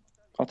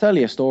I'll tell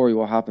you a story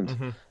what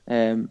happened.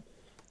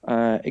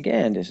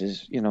 Again, this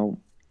is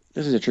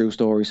a true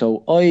story.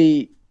 So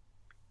I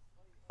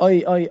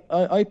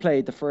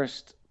played the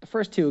first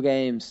 2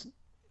 games.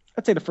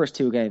 I'd say the first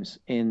 2 games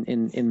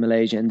in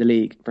Malaysia in the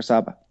league for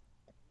Sabah.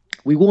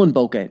 We won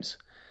both games,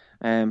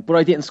 but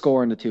I didn't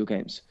score in the 2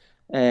 games.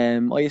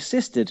 I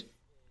assisted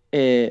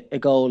a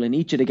goal in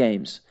each of the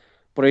games,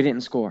 but I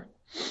didn't score.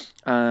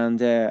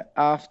 And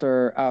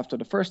after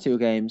the first 2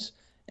 games,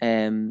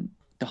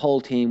 the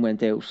whole team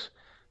went out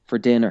for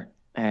dinner,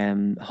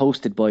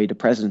 hosted by the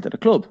president of the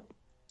club.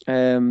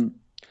 And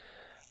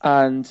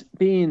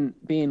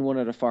being one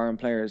of the foreign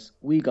players,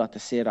 we got to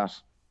sit at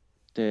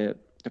the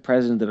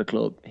president of the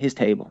club, his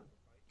table,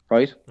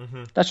 right?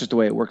 That's just the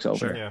way it works over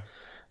Sure, there.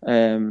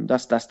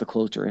 That's the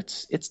culture.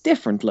 It's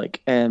different.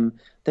 Like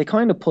they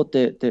kind of put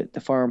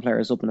the foreign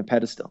players up on a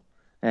pedestal,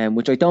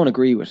 which I don't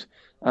agree with,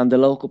 and the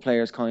local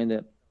players kind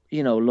of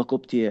look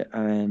up to you,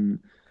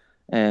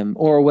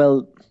 or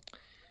well,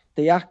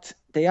 they act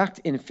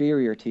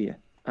inferior to you,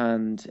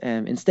 and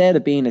instead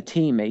of being a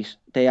teammate,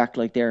 they act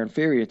like they're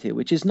inferior to you,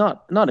 which is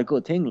not a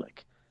good thing.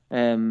 Like,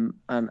 and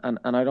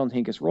I don't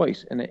think it's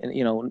right,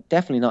 and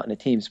definitely not in a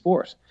team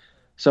sport.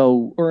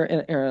 So, or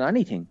in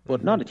anything,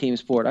 but not a team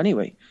sport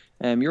anyway.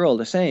 You're all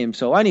the same.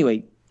 So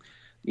anyway,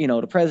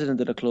 the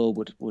president of the club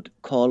would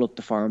call up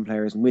the foreign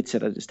players and we'd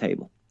sit at his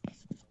table.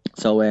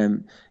 So,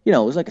 it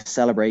was like a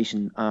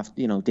celebration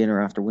after,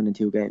 dinner after winning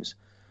 2 games.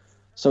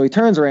 So he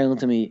turns around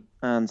to me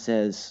and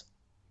says,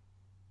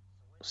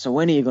 "So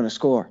when are you going to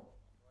score?"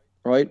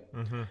 Right?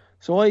 Mm-hmm.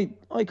 So I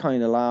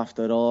kind of laughed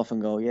it off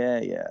and go,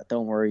 yeah,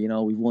 don't worry,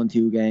 we've won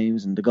 2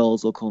 games and the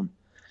goals will come.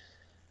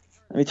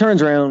 And he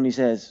turns around and he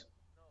says,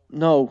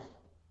 No,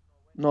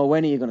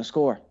 when are you going to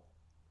score?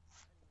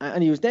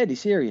 And he was deadly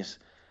serious.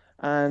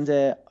 And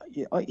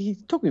he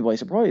took me by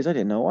surprise. I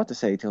didn't know what to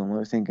say to him. I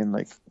was thinking,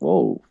 like,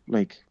 whoa,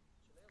 like,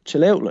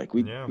 chill out. Like,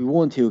 we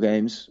won 2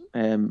 games.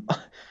 I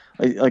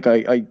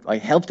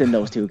helped in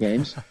those 2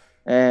 games.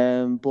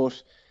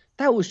 But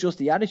that was just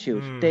the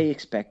attitude. They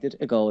expected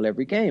a goal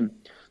every game.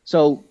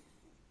 So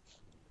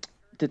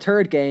the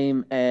third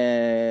game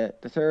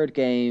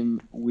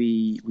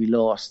we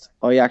lost.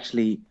 I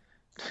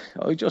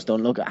just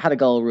don't look. I had a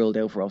goal ruled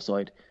out for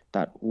offside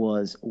that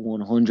was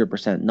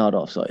 100% not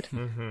offside.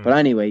 Mm-hmm. But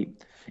anyway,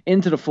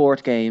 into the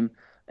 4th game,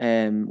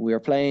 we were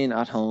playing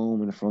at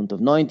home in front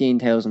of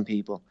 19,000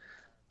 people,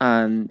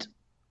 and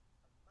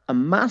a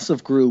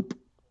massive group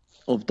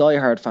of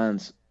diehard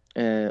fans,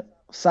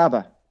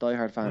 Saba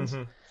diehard fans,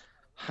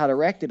 had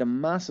erected a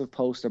massive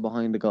poster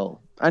behind the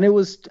goal, and it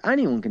was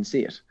anyone can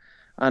see it,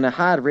 and it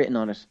had written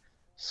on it,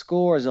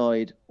 "Score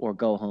Zoid or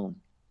go home."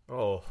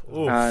 Oh,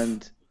 oof.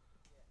 And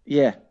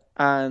yeah,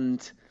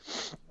 and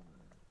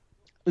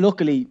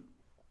luckily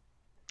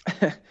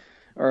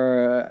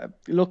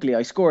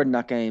I scored in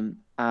that game,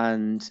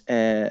 and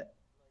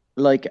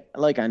like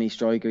any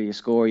striker, you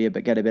score, you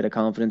get a bit of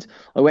confidence.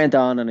 I went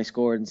on and I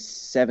scored in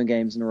 7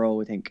 games in a row,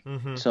 I think.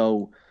 Mm-hmm.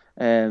 So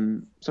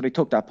they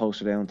took that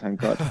poster down,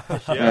 thank God.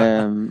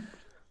 Yeah.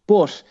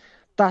 But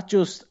that's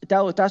just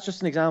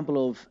an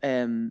example of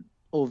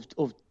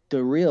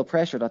the real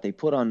pressure that they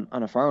put on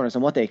foreigners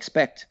and what they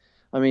expect.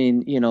 I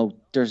mean,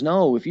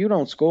 if you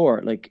don't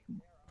score, like,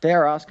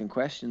 they're asking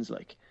questions,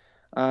 like,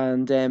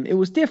 and it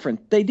was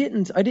different. I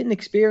didn't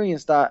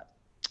experience that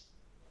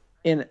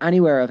in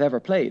anywhere I've ever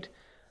played.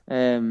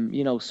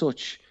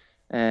 Such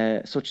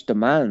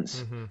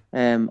demands.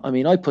 Mm-hmm. I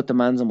mean, I put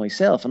demands on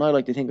myself, and I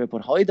like to think I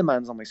put high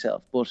demands on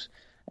myself. But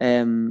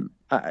I don't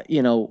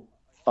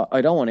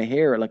want to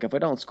hear it. Like, if I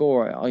don't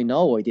score, I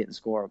know I didn't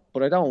score,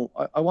 but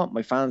I want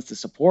my fans to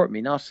support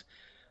me, not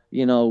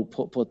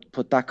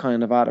put that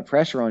kind of added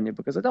pressure on you,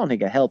 because I don't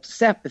think it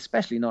helps,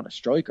 especially not a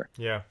striker.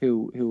 Yeah.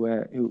 Who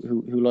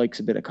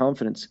likes a bit of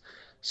confidence.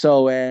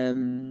 So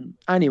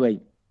anyway,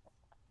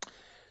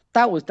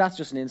 that's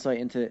just an insight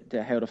into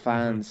how the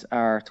fans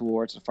are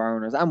towards the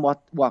foreigners and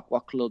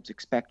what clubs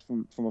expect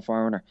from a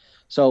foreigner.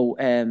 So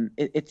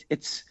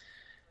it's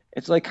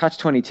like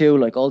catch-22.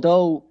 Like,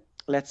 although,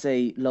 let's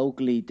say,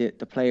 locally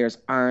the players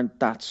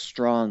aren't that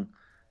strong,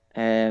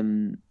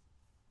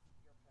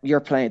 you're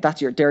playing.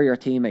 They're your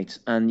teammates,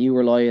 and you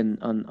rely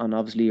on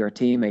obviously your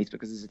teammates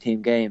because it's a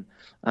team game.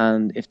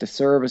 And if the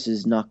service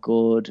is not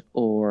good,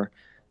 or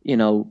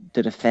the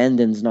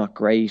defending's not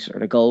great, or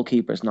the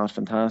goalkeeper's not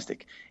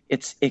fantastic,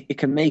 it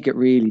can make it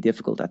really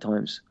difficult at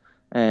times.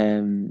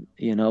 So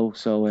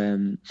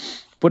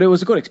but it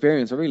was a good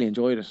experience. I really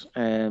enjoyed it.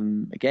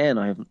 Again,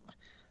 I haven't,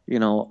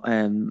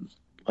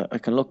 I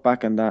can look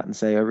back on that and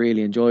say I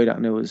really enjoyed it,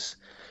 and it was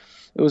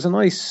a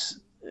nice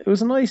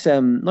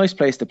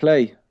place to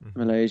play,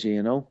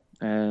 Malaysia.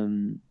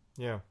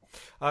 Yeah.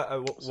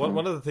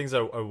 One of the things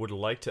I would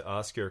like to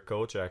ask your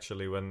coach,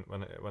 actually, when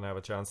I have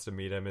a chance to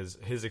meet him, is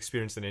his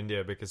experience in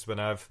India, because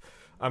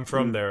I'm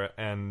from there,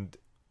 and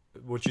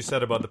what you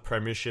said about the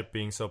Premiership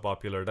being so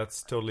popular,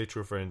 that's totally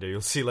true for India.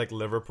 You'll see, like,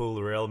 Liverpool,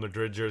 Real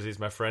Madrid jerseys.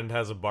 My friend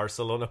has a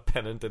Barcelona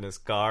pennant in his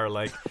car.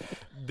 Like,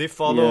 they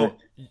follow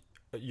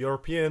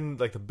European,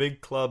 like, the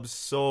big clubs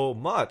so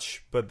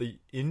much, but the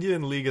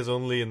Indian league has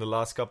only in the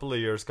last couple of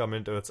years come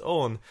into its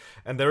own,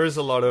 and there is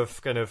a lot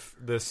of kind of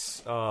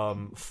this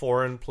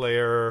foreign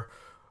player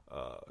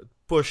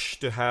push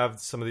to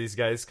have some of these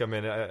guys come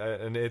in,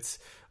 and it's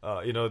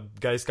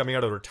guys coming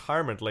out of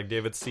retirement like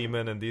David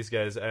Seaman and these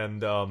guys, and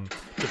to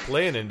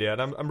play in India.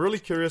 And I'm really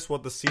curious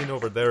what the scene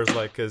over there is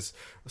like, because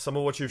some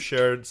of what you've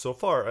shared so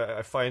far,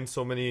 I find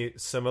so many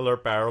similar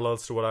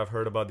parallels to what I've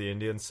heard about the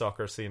Indian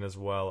soccer scene as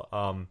well.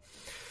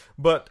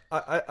 But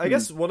I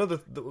guess one of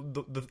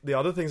the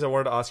other things I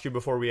wanted to ask you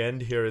before we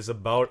end here is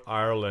about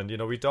Ireland. You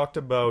know, we talked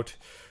about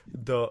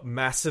the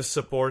massive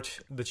support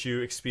that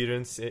you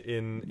experience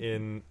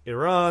in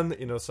Iran.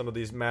 You know, some of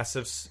these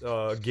massive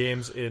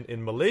games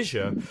in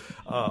Malaysia.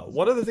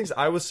 One of the things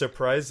I was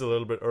surprised a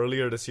little bit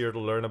earlier this year to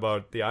learn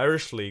about the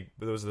Irish League,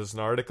 there was an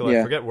article,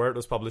 I forget where it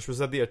was published, was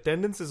that the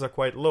attendances are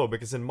quite low,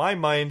 because in my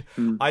mind,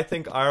 I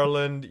think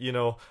Ireland, you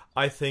know,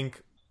 I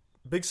think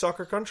big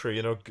soccer country,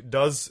 you know,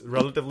 does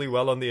relatively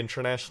well on the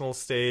international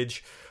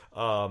stage.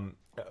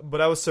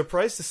 But I was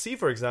surprised to see,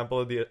 for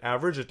example, the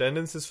average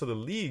attendances for the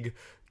league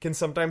can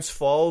sometimes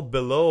fall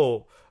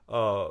below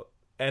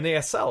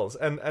NASL's.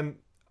 And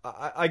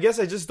I guess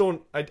I just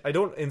don't, I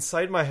don't,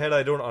 inside my head,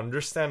 I don't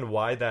understand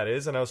why that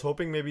is. And I was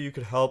hoping maybe you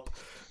could help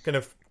kind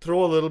of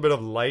throw a little bit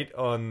of light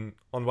on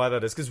why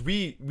that is. Because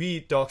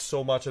we talk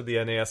so much at the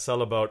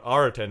NASL about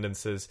our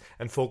attendances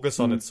and focus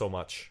on it so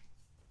much.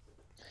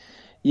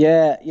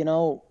 Yeah,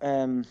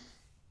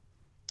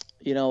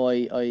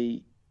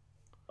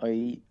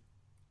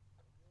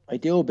 I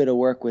do a bit of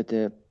work with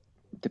the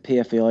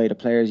PFAI, the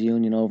Players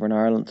Union over in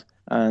Ireland,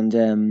 and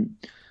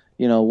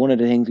one of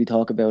the things we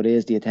talk about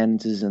is the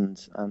attendances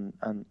and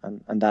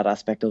that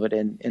aspect of it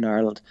in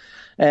Ireland.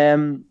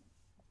 In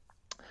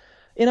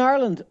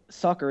Ireland,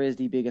 soccer is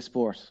the biggest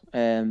sport.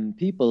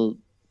 People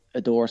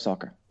adore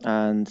soccer,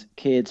 and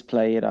kids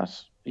play it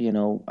at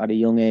a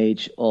young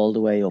age all the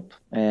way up.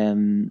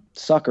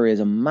 Soccer is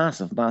a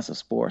massive, massive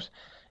sport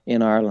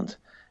in Ireland.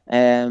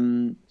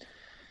 The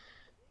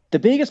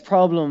biggest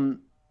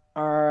problem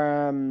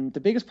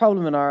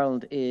in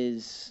Ireland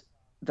is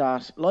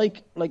that,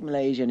 like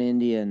Malaysia and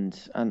India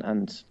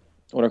and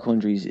other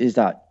countries, is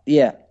that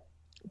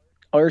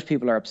Irish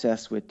people are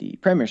obsessed with the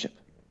Premiership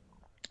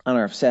and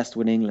are obsessed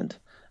with England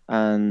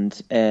and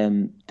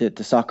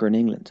the soccer in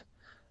England.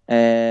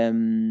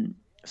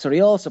 So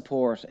they all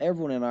support,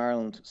 everyone in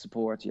Ireland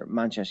supports your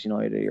Manchester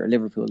United, your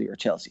Liverpool, your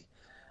Chelsea.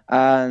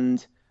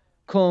 And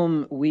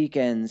come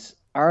weekends,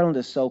 Ireland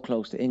is so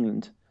close to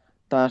England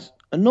that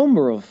a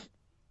number of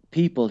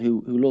people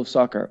who love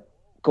soccer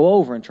go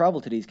over and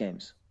travel to these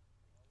games.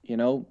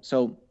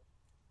 So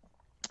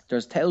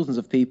there's thousands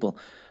of people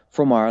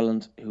from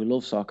Ireland who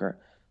love soccer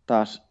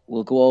that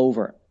will go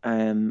over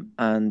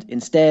and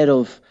instead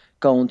of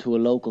going to a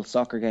local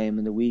soccer game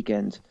in the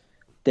weekend,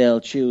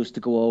 they'll choose to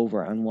go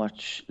over and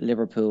watch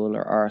Liverpool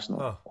or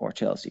Arsenal or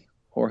Chelsea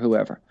or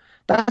whoever.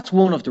 That's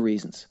one of the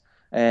reasons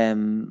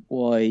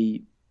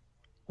why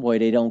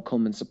they don't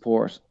come and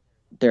support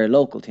their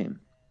local team.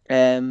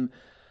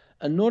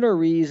 Another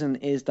reason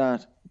is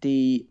that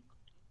the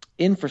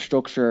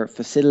infrastructure,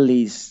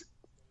 facilities,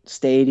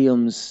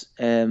 stadiums,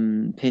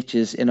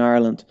 pitches in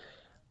Ireland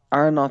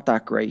are not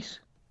that great.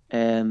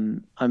 I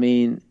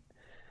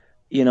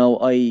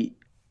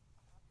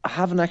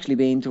haven't actually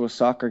been to a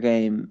soccer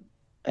game.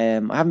 I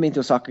haven't been to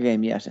a soccer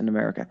game yet in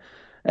America,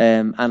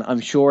 and I'm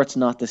sure it's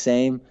not the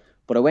same.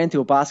 But I went to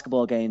a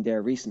basketball game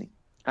there recently,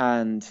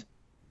 and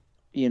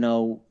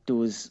there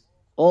was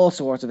all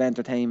sorts of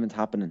entertainment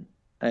happening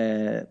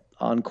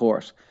on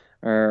court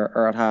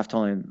or at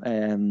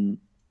halftime,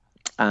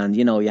 and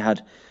you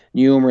had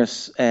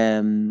numerous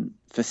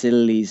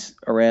facilities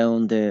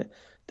around the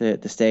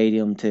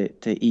stadium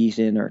to eat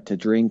in or to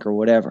drink or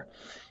whatever.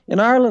 In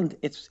Ireland,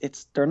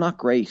 they're not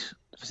great.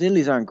 The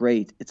facilities aren't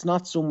great. It's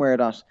not somewhere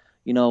that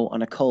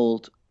on a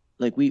cold,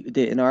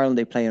 in Ireland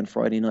they play on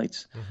Friday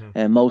nights,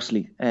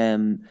 mostly.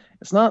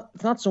 It's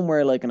not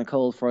somewhere like on a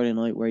cold Friday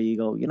night where you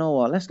go,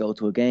 let's go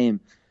to a game,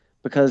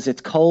 because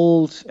it's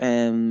cold.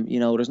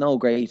 There's no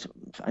great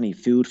any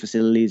food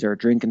facilities or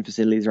drinking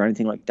facilities or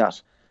anything like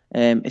that.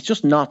 It's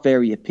just not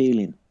very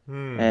appealing.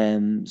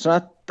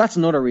 So that's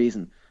another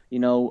reason.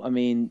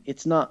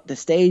 It's not, the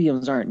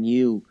stadiums aren't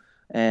new.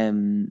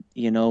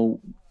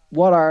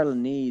 What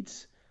Ireland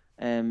needs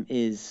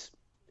is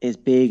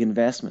big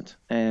investment,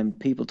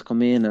 people to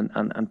come in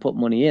and put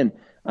money in,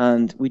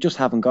 and we just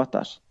haven't got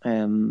that.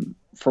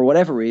 For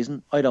whatever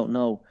reason, I don't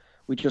know,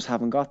 we just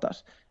haven't got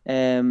that.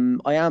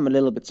 I am a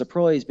little bit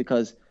surprised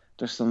because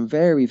there's some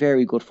very,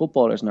 very good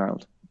footballers in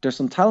Ireland. There's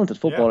some talented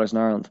footballers in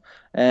Ireland.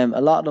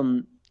 A lot of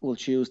them will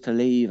choose to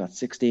leave at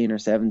 16 or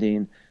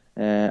 17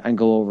 and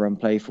go over and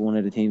play for one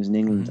of the teams in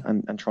England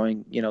and try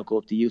and go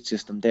up the youth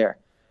system there.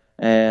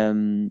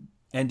 But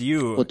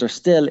they're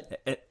still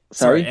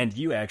sorry. And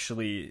you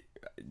actually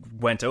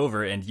went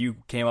over and you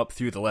came up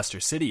through the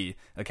Leicester City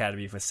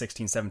Academy for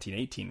 16, 17,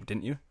 18,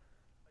 didn't you?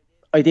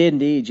 I did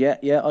indeed,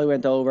 yeah, I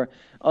went over.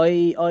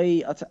 I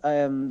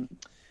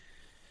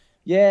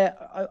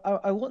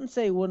wouldn't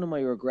say one of my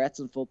regrets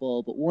in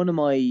football, but one of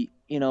my,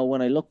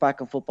 when I look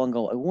back on football and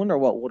go, I wonder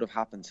what would have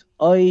happened.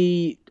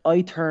 I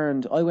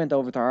went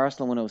over to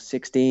Arsenal when I was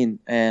 16,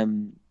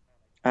 and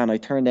I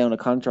turned down a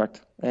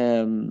contract.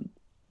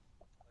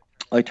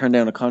 I turned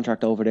down a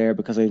contract over there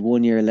because I had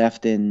 1 year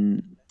left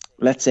in,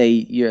 let's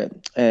say,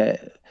 the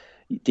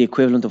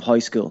equivalent of high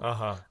school.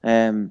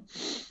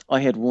 I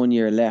had 1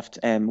 year left.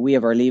 We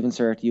have our leaving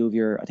cert, you have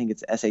your, I think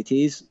it's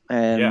SATs.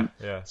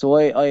 So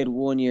I had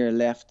 1 year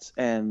left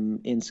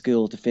in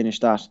school to finish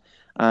that.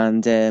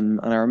 And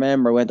I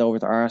remember I went over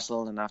to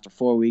Arsenal, and after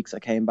 4 weeks I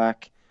came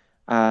back,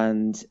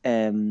 and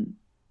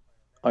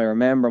I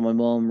remember my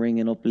mum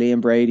ringing up.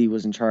 Liam Brady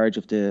was in charge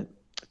of the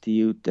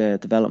youth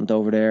development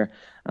over there,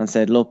 and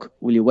said, "Look,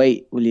 will you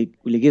wait? Will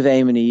you give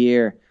Eamon a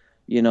year,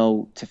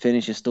 to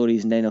finish his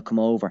studies, and then he'll come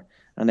over?"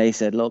 And they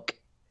said, "Look,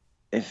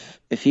 if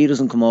he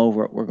doesn't come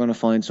over, we're going to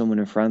find someone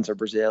in France or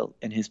Brazil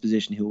in his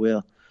position who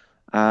will."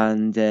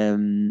 And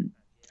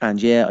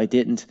yeah, I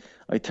didn't.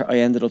 I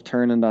ended up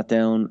turning that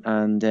down,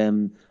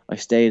 and I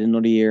stayed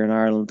another year in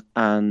Ireland,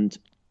 and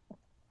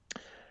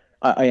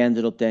I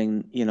ended up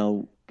then,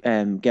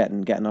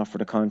 getting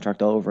offered a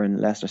contract over in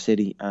Leicester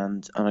City,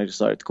 and I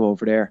decided to go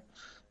over there.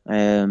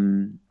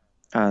 And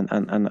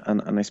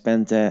I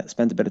spent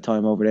a bit of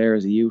time over there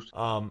as a youth.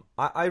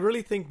 I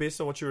really think, based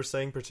on what you were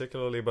saying,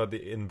 particularly about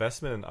the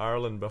investment in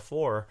Ireland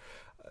before,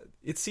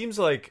 it seems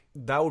like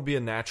that would be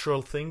a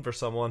natural thing for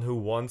someone who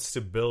wants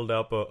to build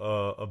up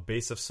a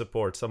base of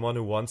support, someone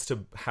who wants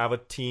to have a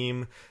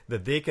team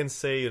that they can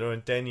say,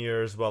 in 10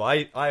 years, well,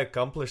 I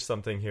accomplished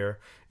something here.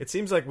 It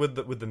seems like with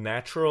the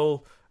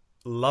natural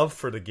love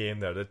for the game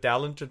there, the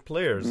talented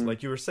players,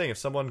 like you were saying, if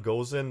someone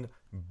goes in,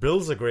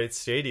 builds a great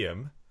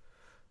stadium,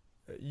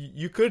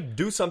 you could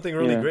do something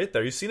really great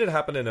there. You've seen it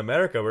happen in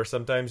America, where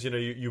sometimes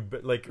you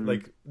like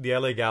the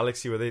LA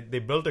Galaxy, where they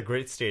built a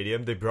great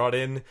stadium. They brought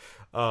in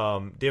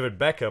David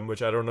Beckham,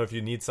 which I don't know if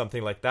you need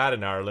something like that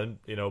in Ireland,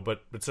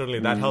 but certainly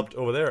that helped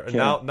over there. And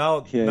now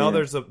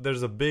there's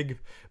a big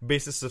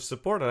basis of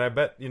support, and I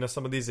bet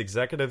some of these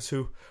executives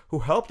who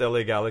helped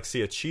LA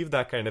Galaxy achieve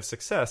that kind of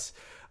success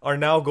are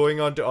now going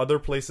on to other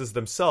places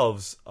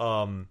themselves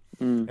and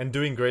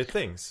doing great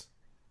things.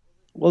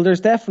 Well,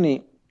 there's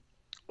definitely.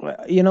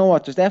 You know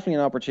what? There's definitely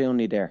an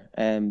opportunity there,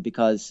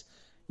 because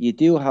you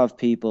do have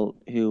people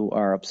who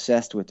are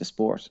obsessed with the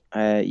sport.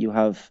 You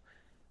have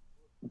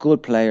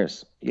good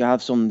players. You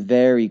have some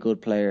very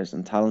good players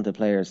and talented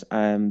players.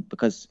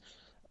 Because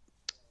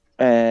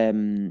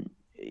Irish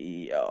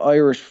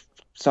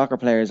soccer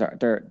players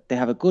they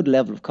have a good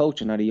level of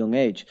coaching at a young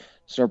age,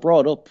 so they're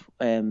brought up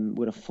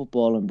with a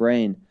footballing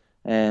brain,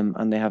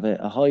 and they have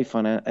a high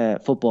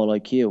football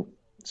IQ.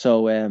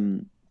 So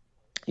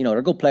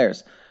they're good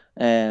players.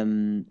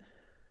 So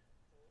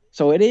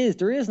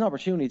there is an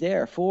opportunity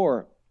there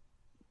for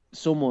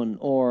someone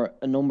or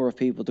a number of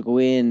people to go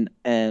in,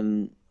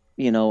 and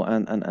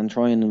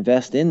try and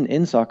invest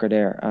in soccer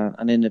there,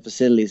 and in the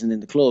facilities and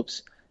in the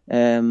clubs.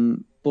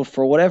 But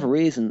for whatever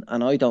reason,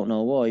 and I don't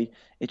know why,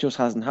 it just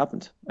hasn't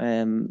happened.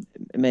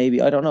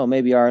 Maybe, I don't know,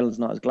 maybe Ireland's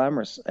not as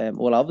glamorous.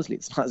 Well, obviously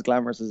it's not as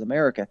glamorous as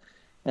America,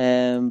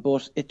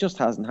 but it just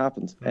hasn't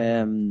happened.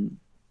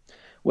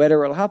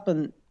 Whether it'll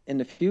happen in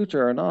the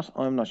future or not,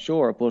 I'm not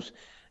sure, but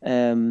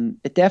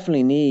it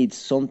definitely needs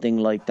something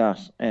like that,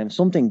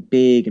 something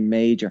big and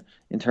major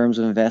in terms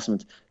of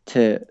investment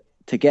to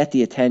get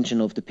the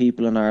attention of the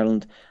people in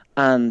Ireland,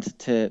 and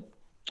to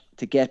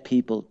get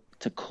people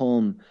to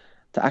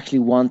actually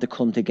want to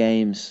come to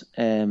games,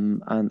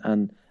 and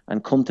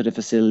come to the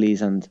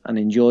facilities and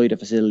enjoy the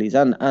facilities,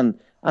 and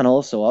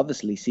also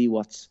obviously see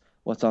what's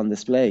on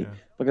display.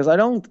 Because I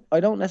don't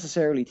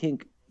necessarily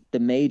think the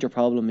major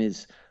problem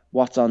is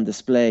what's on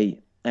display.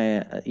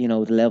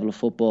 The level of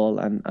football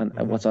and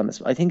what's on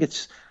this. I think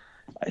it's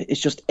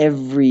just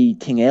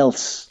everything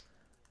else,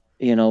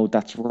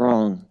 that's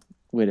wrong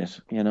with it.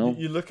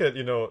 You look at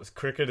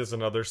cricket is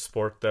another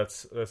sport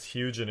that's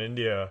huge in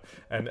India,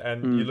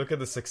 and you look at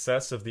the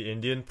success of the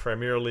Indian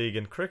Premier League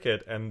in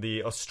cricket, and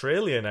the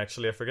Australian,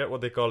 actually I forget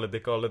what they call it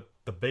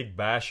the Big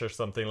Bash or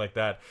something like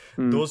that.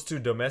 Those two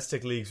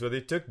domestic leagues, where they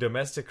took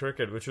domestic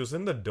cricket, which was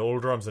in the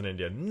doldrums in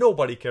India.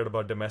 Nobody cared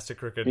about domestic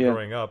cricket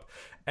growing up,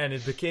 and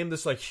it became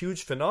this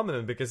huge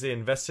phenomenon because they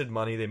invested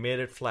money, they made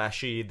it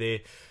flashy,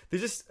 they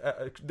just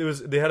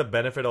they had a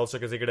benefit also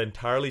because they could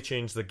entirely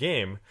change the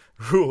game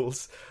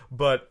rules,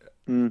 but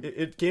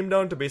it came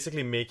down to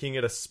basically making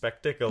it a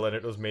spectacle, and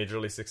it was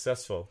majorly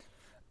successful.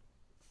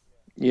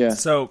 Yeah.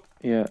 So,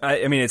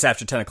 I mean, it's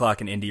after 10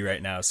 o'clock in Indy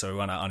right now, so we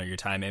want to honor your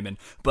time, Eamon.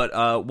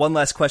 But one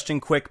last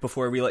question, quick,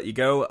 before we let you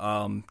go.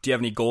 Do you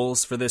have any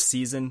goals for this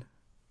season?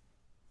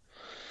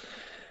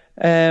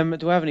 Do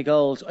I have any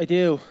goals? I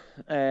do.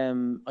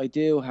 I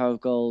do have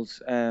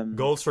goals.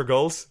 Goals for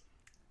goals?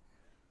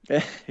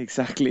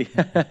 Exactly.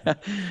 Look,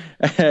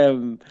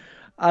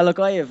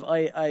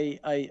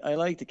 I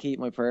like to keep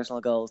my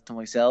personal goals to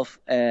myself.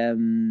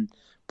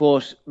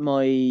 But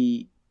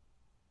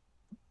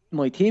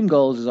my team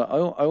goals is I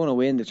want to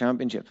win the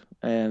championship,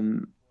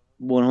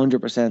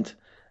 100%.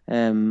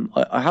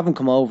 I haven't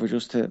come over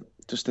just to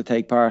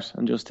take part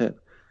and just to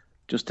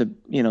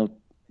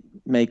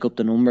make up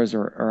the numbers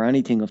or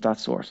anything of that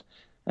sort.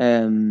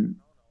 No,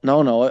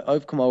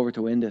 I've come over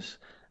to win this,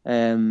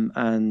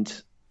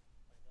 and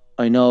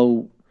I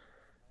know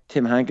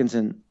Tim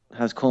Hankinson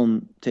has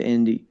come to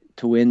Indy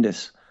to win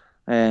this.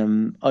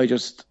 I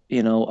just,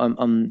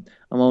 I'm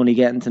only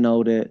getting to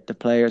know the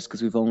players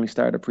because we've only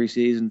started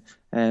pre-season.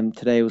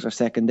 Today was our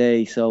second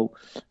day, so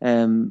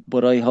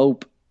but I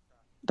hope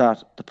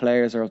that the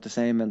players are of the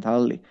same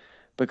mentality,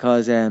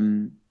 because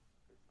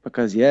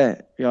because I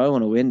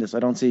want to win this. I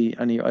don't see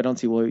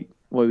why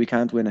we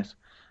can't win it.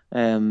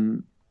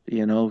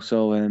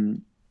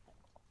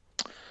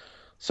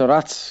 So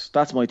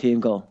that's my team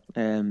goal,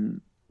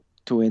 to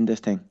win this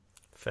thing.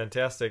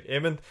 Fantastic.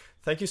 Eamon,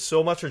 thank you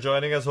so much for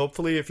joining us.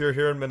 Hopefully, if you're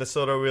here in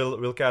Minnesota,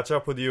 we'll catch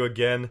up with you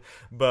again.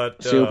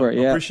 But super,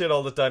 yeah. Appreciate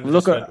all the time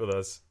you spent with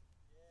us.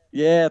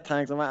 Yeah,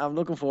 thanks. I'm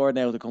looking forward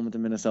now to coming to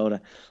Minnesota.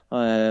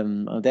 I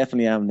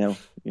definitely am now.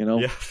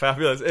 Yeah,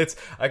 fabulous.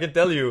 I can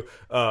tell you,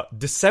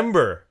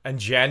 December and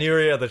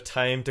January are the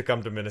time to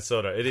come to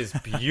Minnesota. It is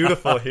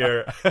beautiful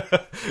here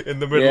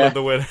in the middle of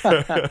the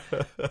winter.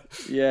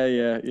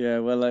 Yeah.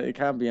 Well, it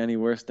can't be any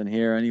worse than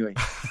here anyway.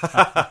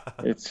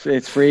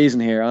 It's freezing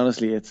here.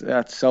 Honestly,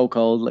 that's so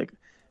cold. Like,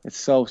 it's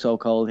so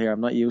cold here.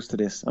 I'm not used to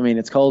this. I mean,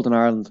 it's cold in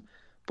Ireland,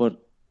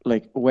 but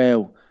like,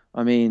 wow.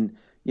 I mean,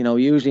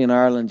 usually in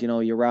Ireland,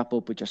 you wrap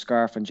up with your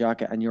scarf and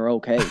jacket and you're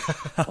okay.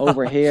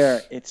 Over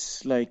here,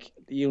 it's like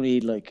you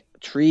need like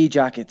 3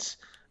 jackets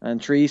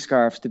and 3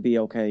 scarves to be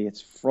okay. It's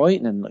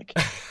frightening, like,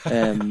 But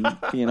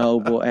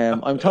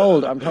I'm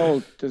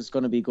told there's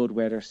going to be good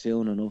weather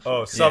soon enough.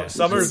 Oh,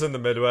 summers in the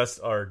Midwest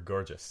are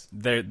gorgeous.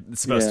 They're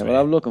supposed to be.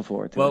 Well, I'm looking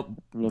forward to it. Well,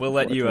 we'll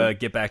let you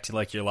get back to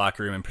like your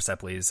locker room in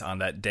Persepolis on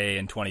that day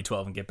in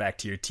 2012 and get back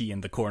to your tea in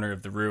the corner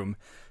of the room.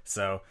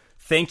 So.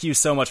 Thank you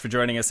so much for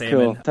joining us, Eamon.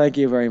 Cool. Thank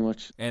you very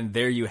much. And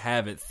there you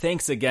have it.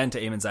 Thanks again to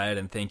Eamon Zayed,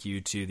 and thank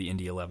you to the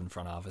Indy 11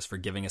 front office for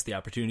giving us the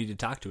opportunity to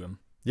talk to him.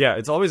 Yeah,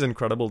 it's always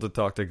incredible to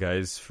talk to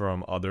guys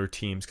from other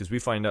teams because we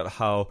find out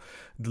how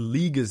the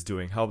league is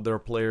doing, how there are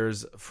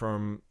players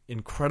from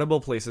incredible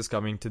places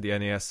coming to the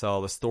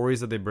NASL, the stories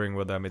that they bring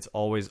with them. It's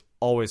always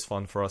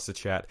fun for us to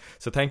chat.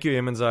 So thank you,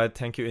 Eamon Zayed.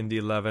 Thank you, Indy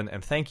 11.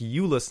 And thank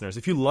you, listeners.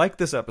 If you like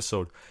this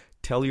episode,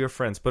 tell your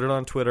friends. Put it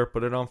on Twitter.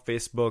 Put it on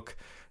Facebook.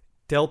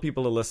 Tell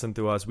people to listen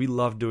to us. We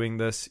love doing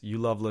this. You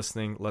love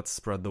listening. Let's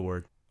spread the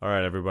word. All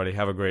right, everybody.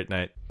 Have a great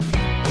night.